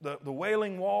 the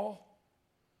Wailing Wall,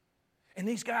 and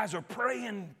these guys are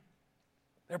praying.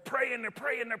 They're praying, and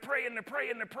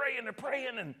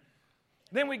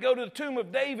then we go to the tomb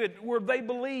of David, where they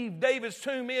believe David's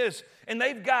tomb is, and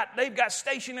they've got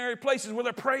stationary places where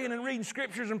they're praying and reading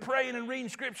scriptures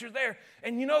there.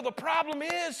 And you know the problem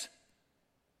is,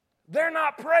 they're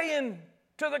not praying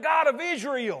to the God of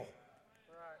Israel.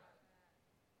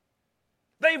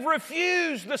 They've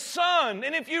refused the Son,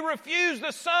 and if you refuse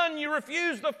the Son, you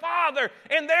refuse the Father,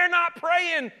 and they're not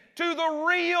praying to the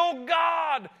real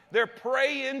God. They're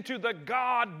praying to the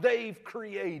God they've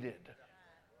created.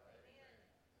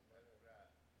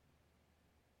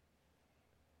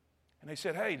 And they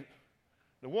said, hey,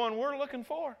 the one we're looking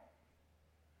for,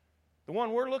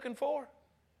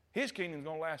 his kingdom's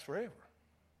going to last forever.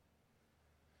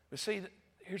 But see,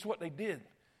 here's what they did.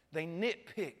 They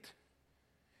nitpicked.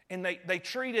 And they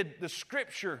treated the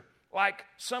Scripture like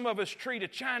some of us treat a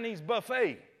Chinese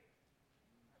buffet.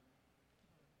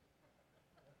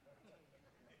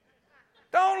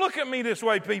 Don't look at me this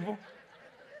way, people.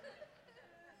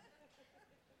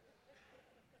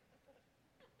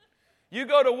 You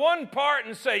go to one part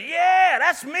and say, yeah,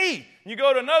 that's me. You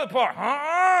go to another part,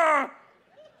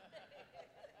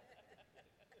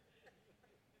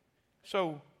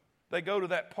 So they go to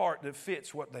that part that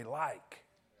fits what they like.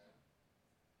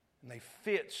 And they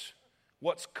fits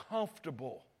what's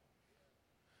comfortable.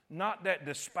 Not that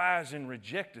despised and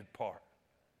rejected part.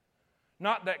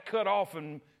 Not that cut off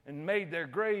and made their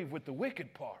grave with the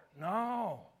wicked part.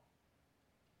 No.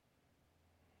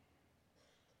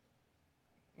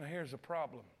 Now here's the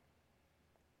problem.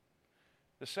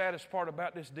 The saddest part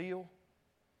about this deal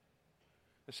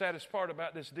is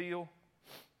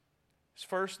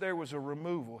first there was a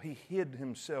removal. He hid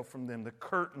himself from them. The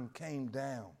curtain came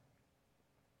down.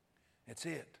 That's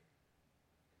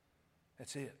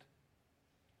it.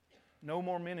 No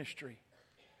more ministry.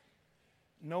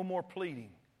 No more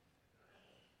pleading.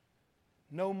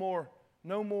 No more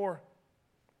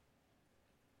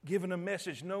giving a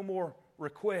message. No more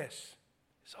requests.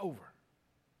 It's over.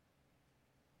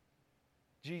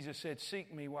 Jesus said,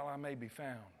 seek me while I may be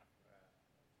found.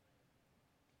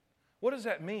 What does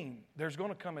that mean? There's going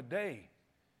to come a day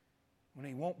when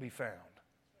he won't be found.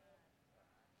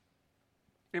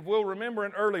 If we'll remember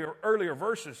in earlier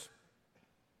verses,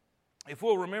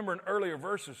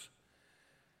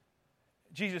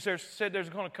 Jesus said there's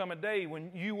going to come a day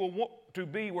when you will want to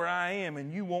be where I am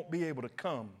and you won't be able to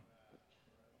come.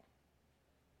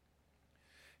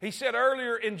 He said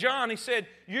earlier in John, he said,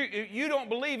 you don't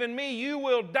believe in me, you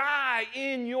will die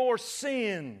in your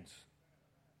sins.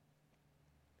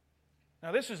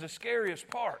 Now this is the scariest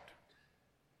part.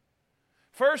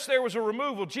 First there was a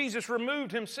removal. Jesus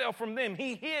removed himself from them.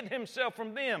 He hid himself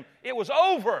from them. It was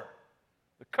over.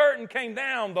 The curtain came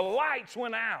down. The lights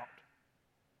went out.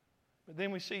 But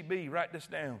then we see B, write this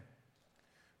down.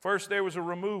 First there was a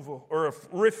removal, or a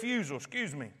refusal,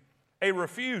 a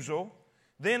refusal,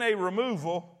 then a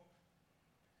removal,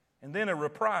 and then a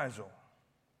reprisal.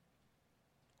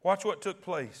 Watch what took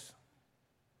place.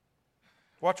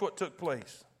 Watch what took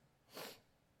place.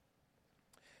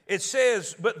 It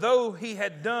says, but though he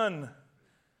had done,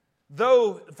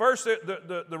 first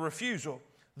the refusal,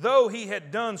 though he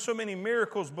had done so many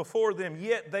miracles before them,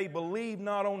 yet they believed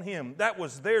not on him. That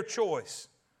was their choice.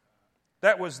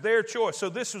 That was their choice. So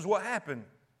this is what happened.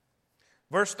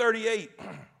 Verse 38.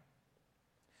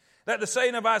 That the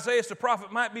saying of Isaiah the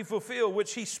prophet might be fulfilled,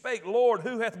 which he spake, Lord,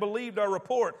 who hath believed our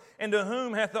report, and to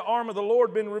whom hath the arm of the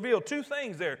Lord been revealed? Two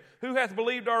things there. Who hath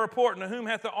believed our report, and to whom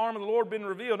hath the arm of the Lord been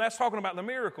revealed? And that's talking about the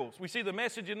miracles. We see the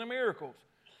message in the miracles.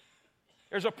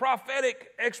 There's a prophetic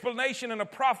explanation and a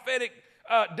prophetic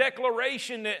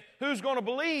declaration that who's going to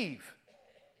believe?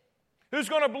 Who's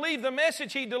going to believe the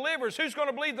message he delivers? Who's going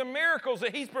to believe the miracles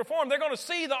that he's performed? They're going to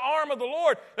see the arm of the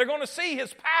Lord. They're going to see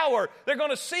his power. They're going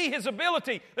to see his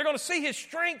ability. They're going to see his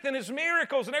strength and his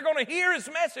miracles, and they're going to hear his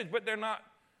message, but they're not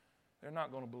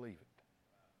going to believe it.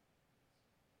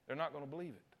 They're not going to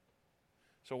believe it.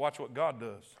 So watch what God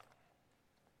does.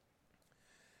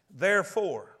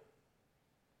 Therefore,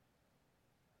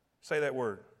 say that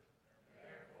word.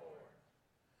 Therefore.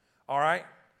 All right.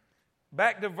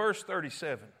 Back to verse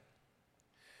 37.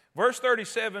 Verse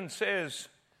 37 says,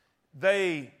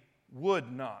 they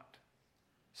would not.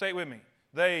 Say it with me.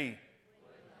 They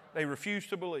refused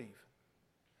to believe.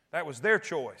 That was their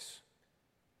choice.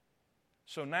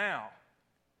 So now,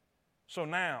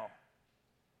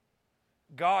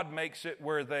 God makes it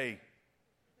where they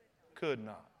could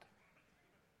not.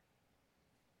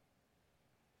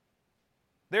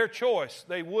 Their choice,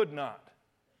 they would not.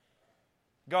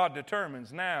 God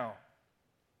determines now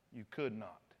you could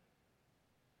not.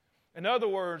 In other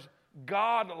words,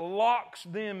 God locks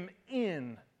them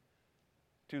in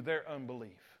to their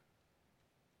unbelief.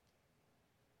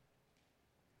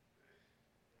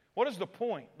 What is the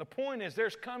point? The point is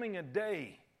there's coming a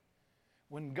day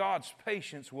when God's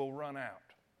patience will run out.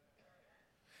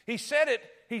 He said it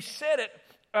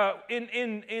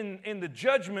in the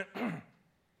judgment.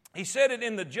 He said it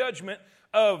in the judgment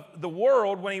of the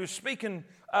world when he was speaking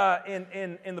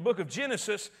in the book of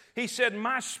Genesis. He said,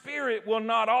 my spirit will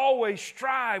not always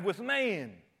strive with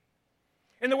man.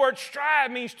 And the word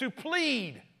strive means to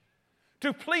plead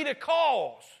a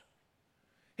cause.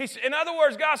 In other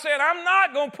words, God said, I'm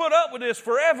not going to put up with this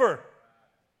forever.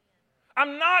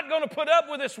 I'm not going to put up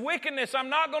with this wickedness. I'm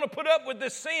not going to put up with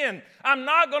this sin. I'm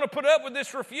not going to put up with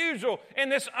this refusal and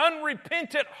this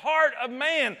unrepentant heart of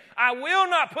man. I will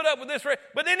not put up with this.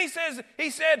 But then he said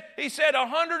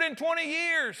 120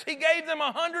 years. He gave them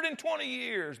 120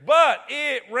 years, but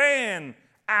it ran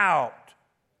out.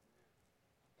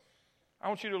 I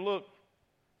want you to look.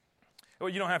 Well,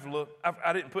 you don't have to look.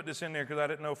 I didn't put this in there because I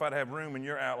didn't know if I'd have room in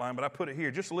your outline, but I put it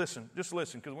here. Just listen,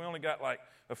 because we only got like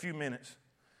a few minutes.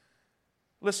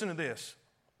 Listen to this.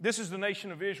 This is the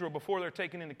nation of Israel before they're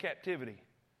taken into captivity.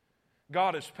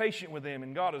 God is patient with them,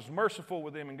 and God is merciful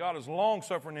with them, and God is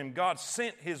long-suffering them. God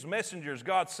sent his messengers.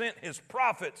 God sent his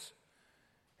prophets.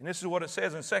 And this is what it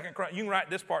says in 2 Chronicles. You can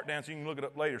write this part down so you can look it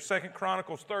up later. 2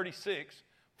 Chronicles 36,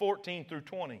 14 through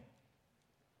 20.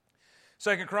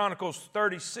 2 Chronicles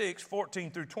 36,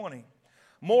 14 through 20.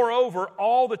 Moreover,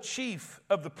 all the chief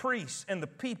of the priests and the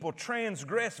people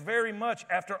transgressed very much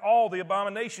after all the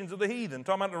abominations of the heathen,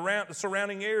 talking about the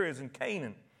surrounding areas in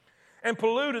Canaan, and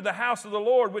polluted the house of the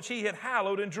Lord which he had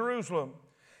hallowed in Jerusalem.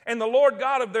 And the Lord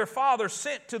God of their fathers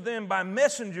sent to them by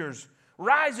messengers,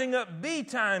 rising up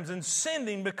betimes and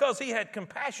sending, because he had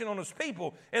compassion on his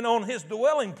people and on his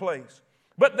dwelling place.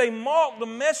 But they mocked the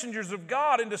messengers of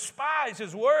God and despised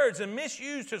his words and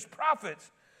misused his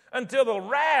prophets, until the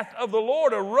wrath of the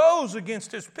Lord arose against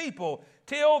his people,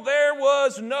 till there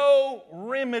was no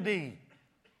remedy.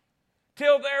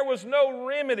 Till there was no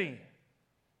remedy.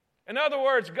 In other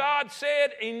words, God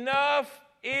said, enough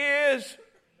is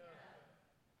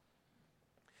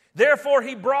Therefore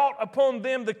he brought upon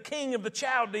them the king of the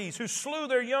Chaldees, who slew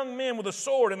their young men with a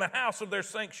sword in the house of their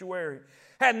sanctuary,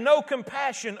 had no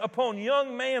compassion upon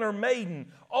young man or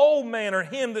maiden, old man or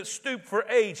him that stooped for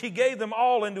age. He gave them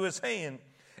all into his hand.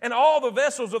 And all the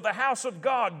vessels of the house of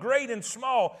God, great and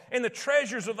small, and the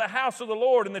treasures of the house of the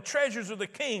Lord, and the treasures of the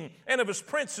king and of his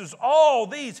princes, all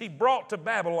these he brought to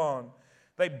Babylon.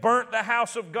 They burnt the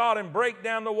house of God and brake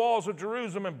down the walls of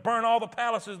Jerusalem and burnt all the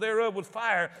palaces thereof with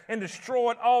fire and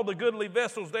destroyed all the goodly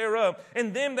vessels thereof.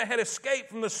 And them that had escaped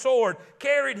from the sword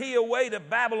carried he away to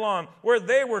Babylon, where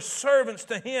they were servants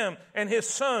to him and his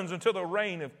sons until the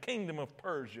reign of kingdom of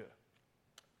Persia.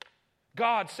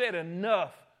 God said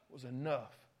enough was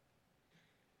enough.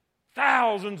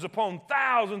 Thousands upon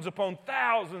thousands upon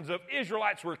thousands of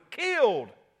Israelites were killed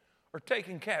or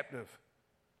taken captive.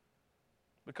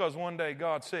 Because one day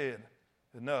God said,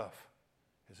 enough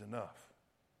is enough.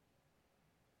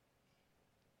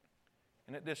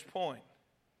 And at this point,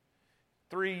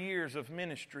 3 years of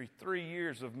ministry, 3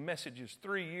 years of messages,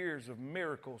 3 years of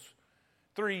miracles,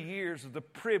 3 years of the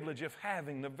privilege of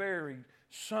having the very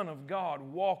Son of God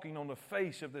walking on the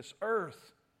face of this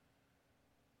earth.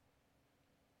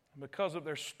 And because of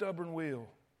their stubborn will,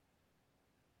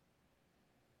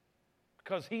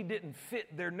 because he didn't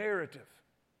fit their narrative,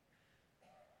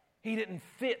 he didn't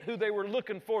fit who they were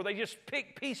looking for. They just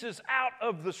picked pieces out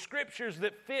of the scriptures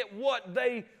that fit what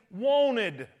they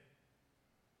wanted.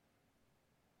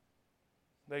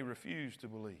 They refused to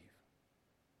believe.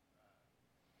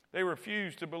 They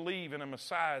refused to believe in a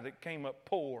Messiah that came up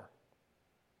poor.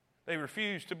 They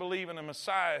refused to believe in a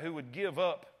Messiah who would give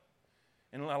up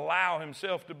and allow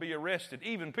himself to be arrested.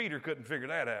 Even Peter couldn't figure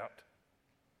that out.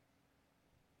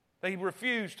 They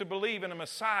refused to believe in a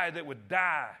Messiah that would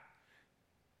die,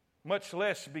 much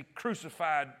less be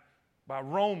crucified by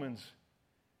Romans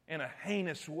in a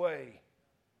heinous way.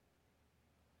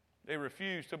 They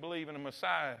refused to believe in a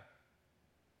Messiah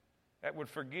that would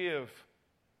forgive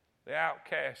the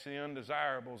outcasts and the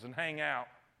undesirables and hang out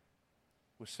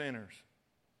with sinners.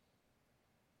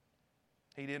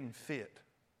 He didn't fit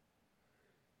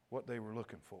what they were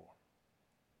looking for.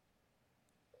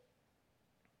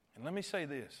 And let me say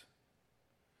this.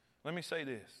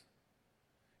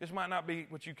 This might not be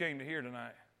what you came to hear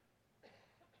tonight,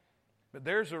 but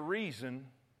there's a reason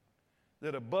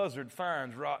that a buzzard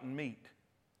finds rotten meat.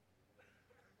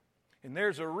 And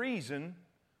there's a reason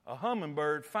a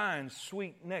hummingbird finds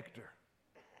sweet nectar.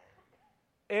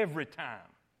 Every time.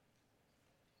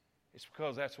 It's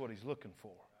because that's what he's looking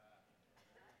for.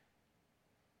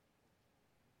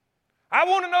 I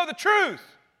want to know the truth.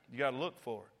 You got to look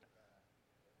for it.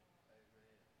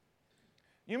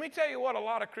 Let me tell you what a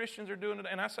lot of Christians are doing today.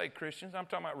 And I say Christians, I'm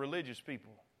talking about religious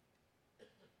people.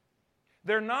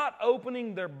 They're not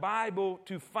opening their Bible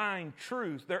to find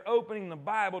truth. They're opening the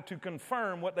Bible to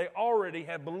confirm what they already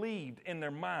have believed in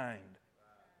their mind.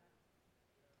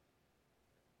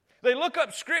 They look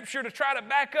up Scripture to try to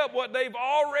back up what they've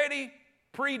already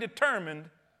predetermined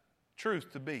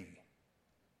truth to be.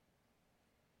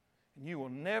 And you will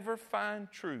never find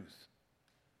truth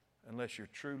unless you're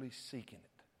truly seeking it.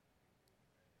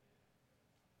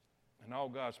 And all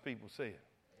God's people said.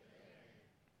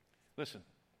 Listen,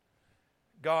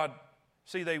 God,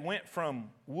 see, they went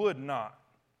from would not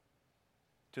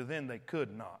to then they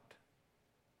could not.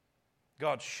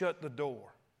 God shut the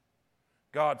door.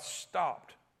 God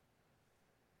stopped.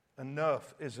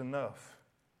 Enough is enough.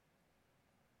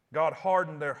 God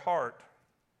hardened their heart,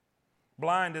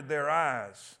 blinded their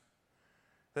eyes,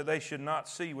 that they should not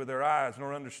see with their eyes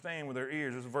nor understand with their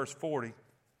ears. This is verse 40.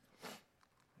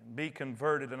 And be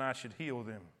converted, and I should heal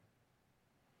them.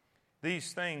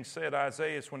 These things said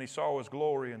Isaiah when he saw his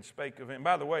glory and spake of him.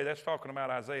 By the way, that's talking about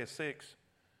Isaiah 6.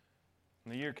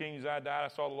 In the year King Uzziah died, I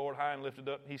saw the Lord high and lifted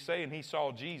up. He's saying he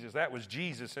saw Jesus. That was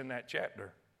Jesus in that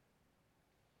chapter.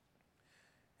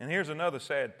 And here's another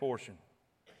sad portion.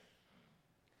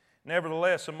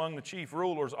 Nevertheless, among the chief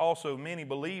rulers also many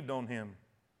believed on him.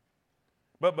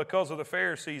 But because of the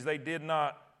Pharisees, they did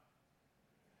not.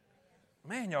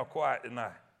 Man, y'all quiet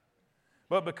tonight.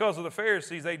 But because of the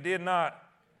Pharisees, they did not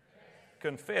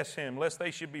confess him, lest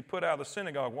they should be put out of the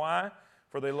synagogue. Why?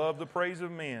 For they love the praise of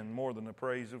men more than the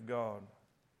praise of God.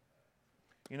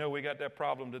 You know, we got that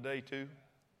problem today too.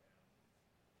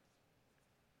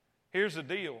 Here's the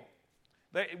deal.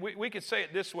 We could say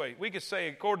it this way. We could say,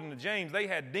 according to James, they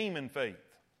had demon faith.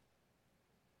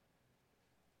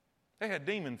 They had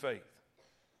demon faith.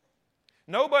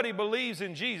 Nobody believes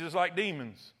in Jesus like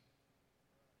demons.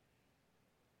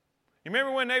 You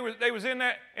remember when they was in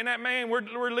that man,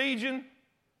 we're legion?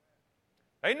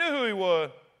 They knew who he was.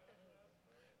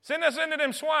 Send us into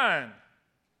them swine.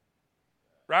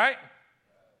 Right?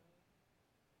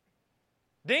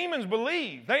 Demons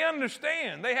believe. They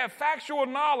understand. They have factual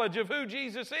knowledge of who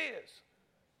Jesus is.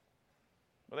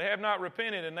 But they have not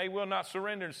repented, and they will not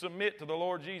surrender and submit to the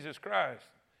Lord Jesus Christ.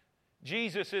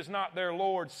 Jesus is not their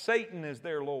Lord. Satan is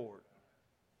their Lord.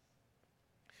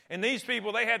 And these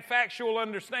people, they had factual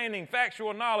understanding,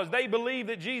 factual knowledge. They believed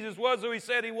that Jesus was who He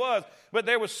said He was. But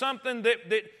there was something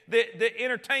that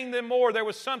entertained them more. There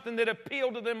was something that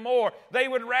appealed to them more. They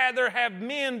would rather have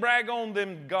men brag on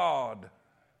than God.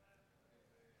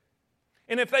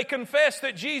 And if they confessed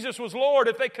that Jesus was Lord,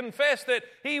 if they confessed that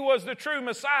He was the true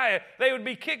Messiah, they would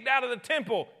be kicked out of the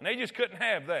temple. And they just couldn't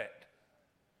have that.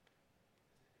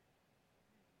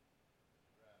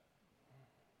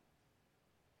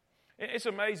 It's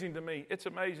amazing to me. It's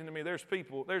amazing to me. There's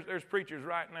people, there's preachers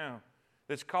right now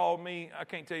that's called me, I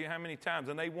can't tell you how many times,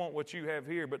 and they want what you have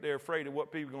here, but they're afraid of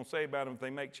what people are going to say about them if they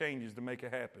make changes to make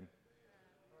it happen.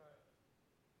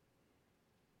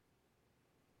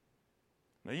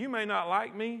 Now, you may not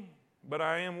like me, but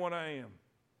I am what I am.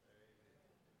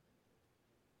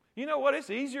 You know what? It's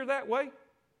easier that way.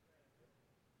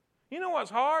 You know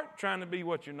what's hard? Trying to be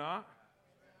what you're not.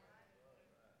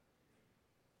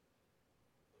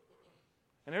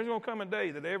 And there's going to come a day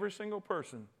that every single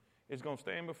person is going to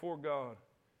stand before God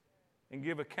and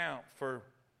give account for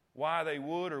why they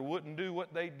would or wouldn't do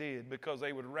what they did, because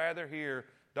they would rather hear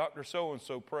Dr.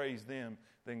 So-and-so praise them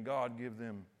than God give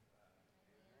them.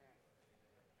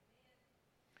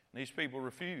 These people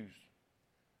refused.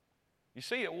 You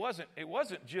see, it wasn't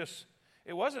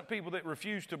people that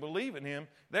refused to believe in Him.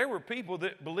 There were people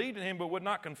that believed in Him but would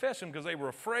not confess Him because they were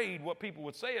afraid what people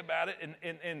would say about it.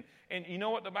 And you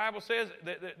know what the Bible says?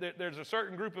 That there's a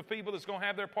certain group of people that's going to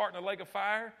have their part in the lake of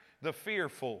fire? The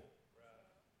fearful.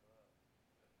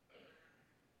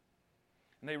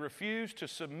 And they refused to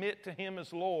submit to Him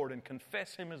as Lord and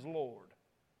confess Him as Lord.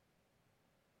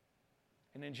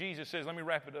 And then Jesus says, let me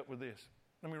wrap it up with this.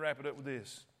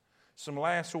 Some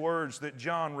last words that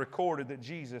John recorded that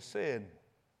Jesus said.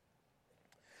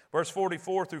 Verse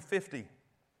 44 through 50.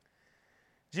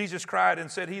 Jesus cried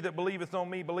and said, He that believeth on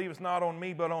me believeth not on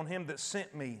me, but on Him that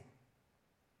sent me.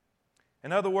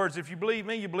 In other words, if you believe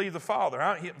me, you believe the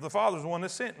Father. The Father's the one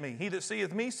that sent me. He that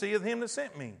seeth me, seeth Him that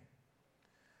sent me.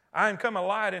 I am come a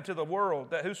light into the world,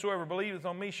 that whosoever believeth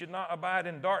on me should not abide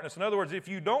in darkness. In other words, if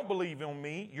you don't believe on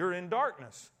me, you're in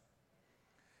darkness.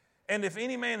 And if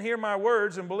any man hear my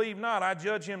words and believe not, I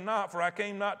judge him not, for I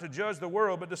came not to judge the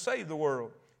world, but to save the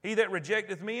world. He that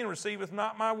rejecteth me and receiveth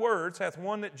not my words hath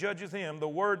one that judgeth him, the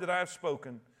word that I have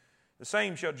spoken. The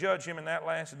same shall judge him in that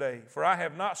last day. For I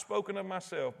have not spoken of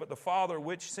myself, but the Father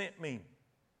which sent me.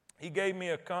 He gave me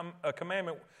a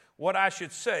commandment, what I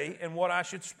should say and what I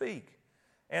should speak.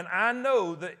 And I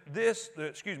know that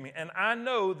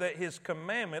His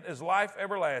commandment is life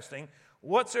everlasting.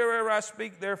 Whatsoever I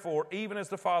speak, therefore, even as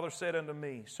the Father said unto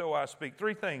me, so I speak.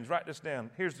 3 things. Write this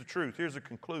down. Here's the truth. Here's the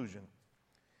conclusion.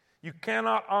 You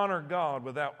cannot honor God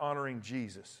without honoring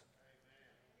Jesus.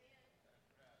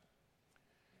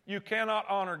 You cannot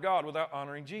honor God without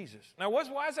honoring Jesus. Now,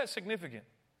 why is that significant?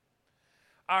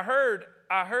 I heard,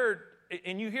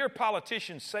 and you hear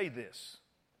politicians say this.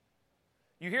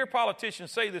 You hear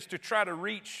politicians say this to try to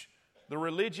reach the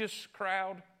religious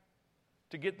crowd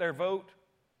to get their vote.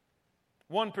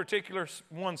 One particular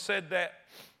one said that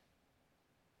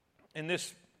in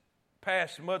this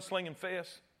past mudslinging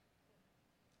fest.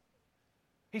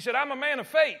 He said, I'm a man of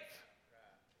faith.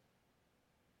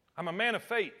 I'm a man of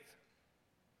faith.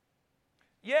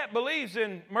 Yet believes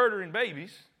in murdering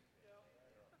babies.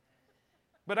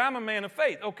 But I'm a man of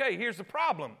faith. Okay, here's the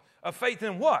problem. Of faith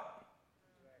in what?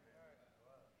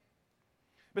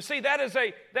 But see, that is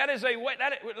a way,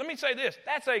 let me say this,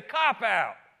 that's a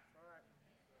cop-out.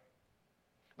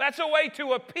 That's a way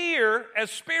to appear as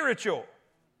spiritual.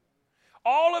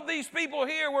 All of these people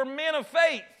here were men of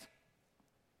faith.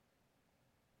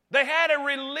 They had a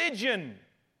religion.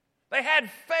 They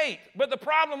had faith. But the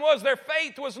problem was their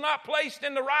faith was not placed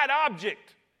in the right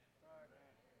object.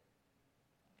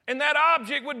 And that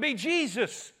object would be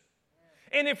Jesus.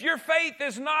 And if your faith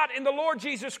is not in the Lord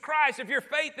Jesus Christ, if your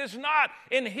faith is not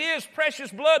in His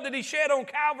precious blood that He shed on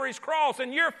Calvary's cross,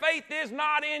 and your faith is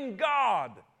not in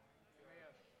God,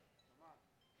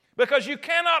 because you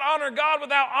cannot honor God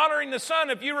without honoring the Son.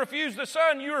 If you refuse the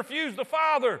Son, you refuse the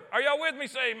Father. Are y'all with me?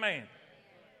 Say amen.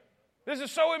 This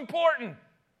is so important.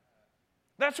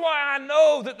 That's why I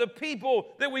know that the people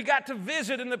that we got to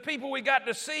visit and the people we got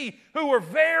to see who were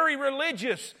very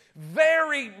religious,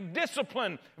 very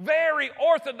disciplined, very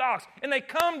orthodox, and they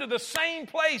come to the same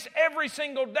place every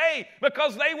single day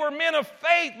because they were men of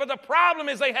faith. But the problem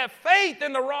is they have faith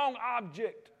in the wrong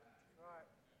object.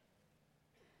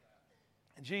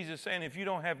 And Jesus is saying, if you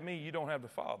don't have me, you don't have the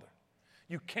Father.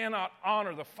 You cannot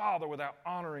honor the Father without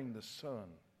honoring the Son.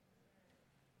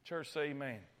 Church, say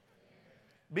amen.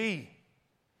 B,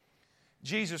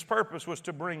 Jesus' purpose was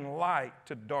to bring light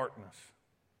to darkness.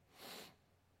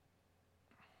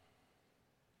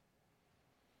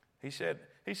 He said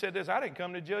this, I didn't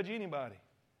come to judge anybody.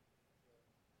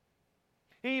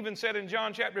 He even said in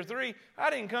John chapter 3, I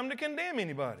didn't come to condemn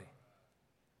anybody.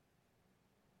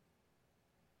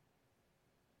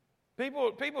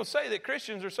 People say that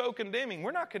Christians are so condemning.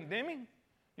 We're not condemning.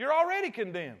 You're already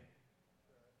condemned.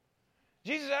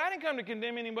 Jesus said, I didn't come to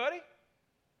condemn anybody.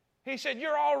 He said,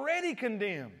 you're already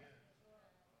condemned.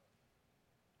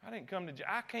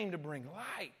 I came to bring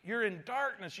light. You're in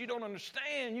darkness. You don't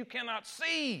understand. You cannot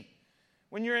see.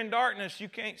 When you're in darkness, you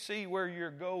can't see where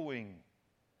you're going.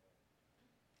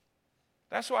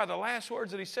 That's why the last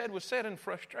words that he said was said in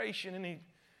frustration, and he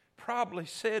probably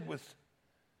said he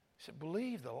said,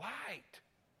 believe the light.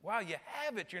 While you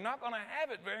have it, you're not going to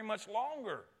have it very much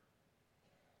longer.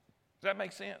 Does that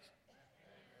make sense?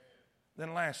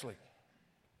 Then lastly,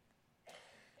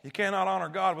 you cannot honor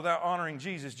God without honoring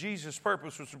Jesus. Jesus'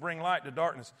 purpose was to bring light to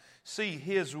darkness. See,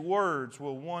 his words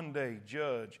will one day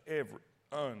judge every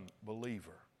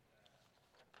unbeliever.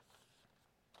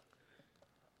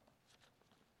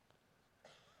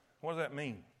 What does that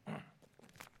mean?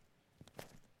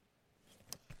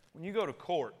 When you go to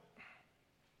court,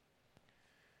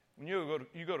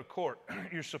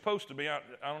 you're supposed to be, I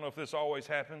don't know if this always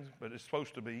happens, but it's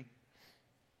supposed to be,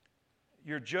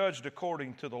 you're judged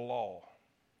according to the law.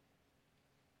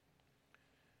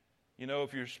 You know,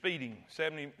 if you're speeding,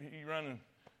 you're running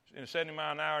in 70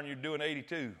 mile an hour and you're doing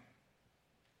 82,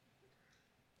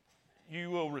 you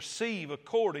will receive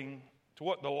according to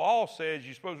what the law says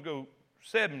you're supposed to go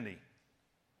 70.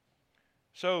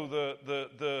 So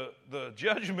the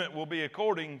judgment will be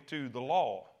according to the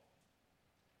law.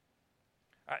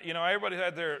 You know, everybody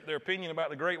had their opinion about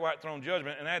the great white throne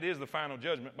judgment, and that is the final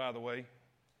judgment, by the way.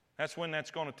 That's when that's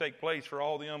going to take place for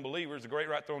all the unbelievers, the great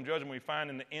white throne judgment we find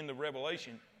in the end of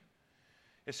Revelation.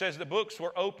 It says the books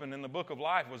were open and the book of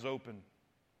life was open.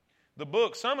 The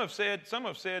book, some have said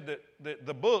that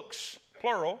the books,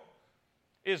 plural,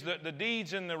 is the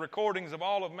deeds and the recordings of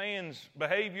all of man's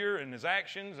behavior and his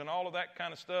actions and all of that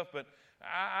kind of stuff. But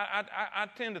I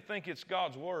tend to think it's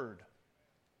God's Word.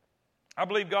 I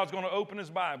believe God's going to open His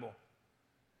Bible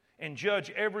and judge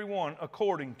everyone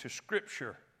according to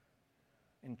Scripture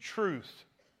and truth.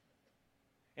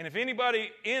 And if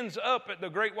anybody ends up at the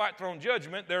great white throne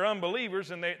judgment, they're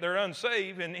unbelievers and they're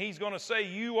unsaved, and He's going to say,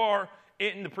 you are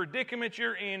in the predicament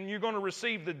you're in, you're going to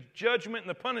receive the judgment and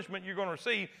the punishment you're going to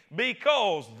receive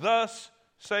because thus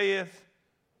saith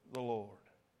the Lord.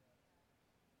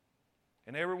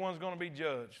 And everyone's going to be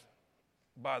judged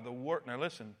by the word. Now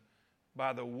listen,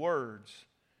 by the words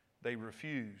they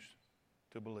refuse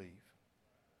to believe.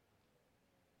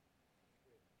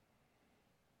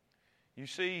 You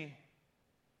see,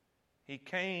 He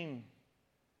came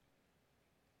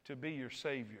to be your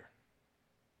Savior.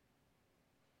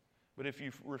 But if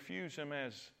you refuse Him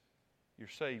as your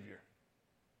Savior,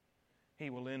 He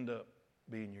will end up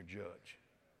being your judge.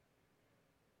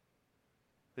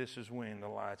 This is when the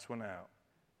lights went out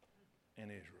in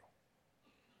Israel.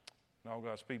 And all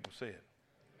God's people said.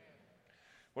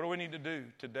 What do we need to do?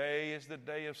 Today is the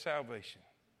day of salvation.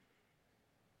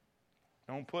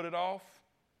 Don't put it off.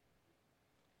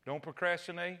 Don't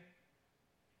procrastinate.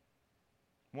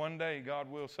 One day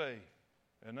God will say,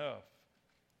 enough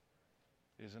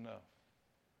is enough.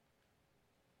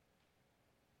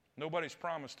 Nobody's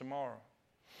promised tomorrow.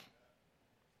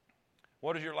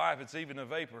 What is your life? It's even a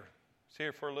vapor. It's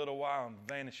here for a little while and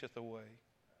vanisheth away.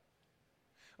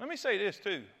 Let me say this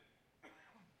too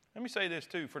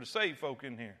for the saved folk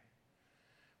in here.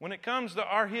 When it comes to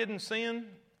our hidden sin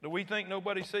that we think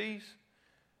nobody sees,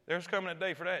 there's coming a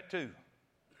day for that too.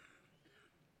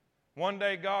 One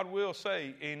day God will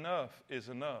say, enough is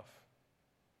enough.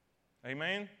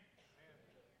 Amen?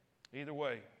 Either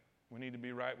way, we need to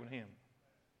be right with Him.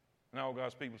 And all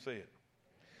God's people say it.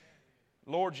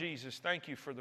 Lord Jesus, thank you for the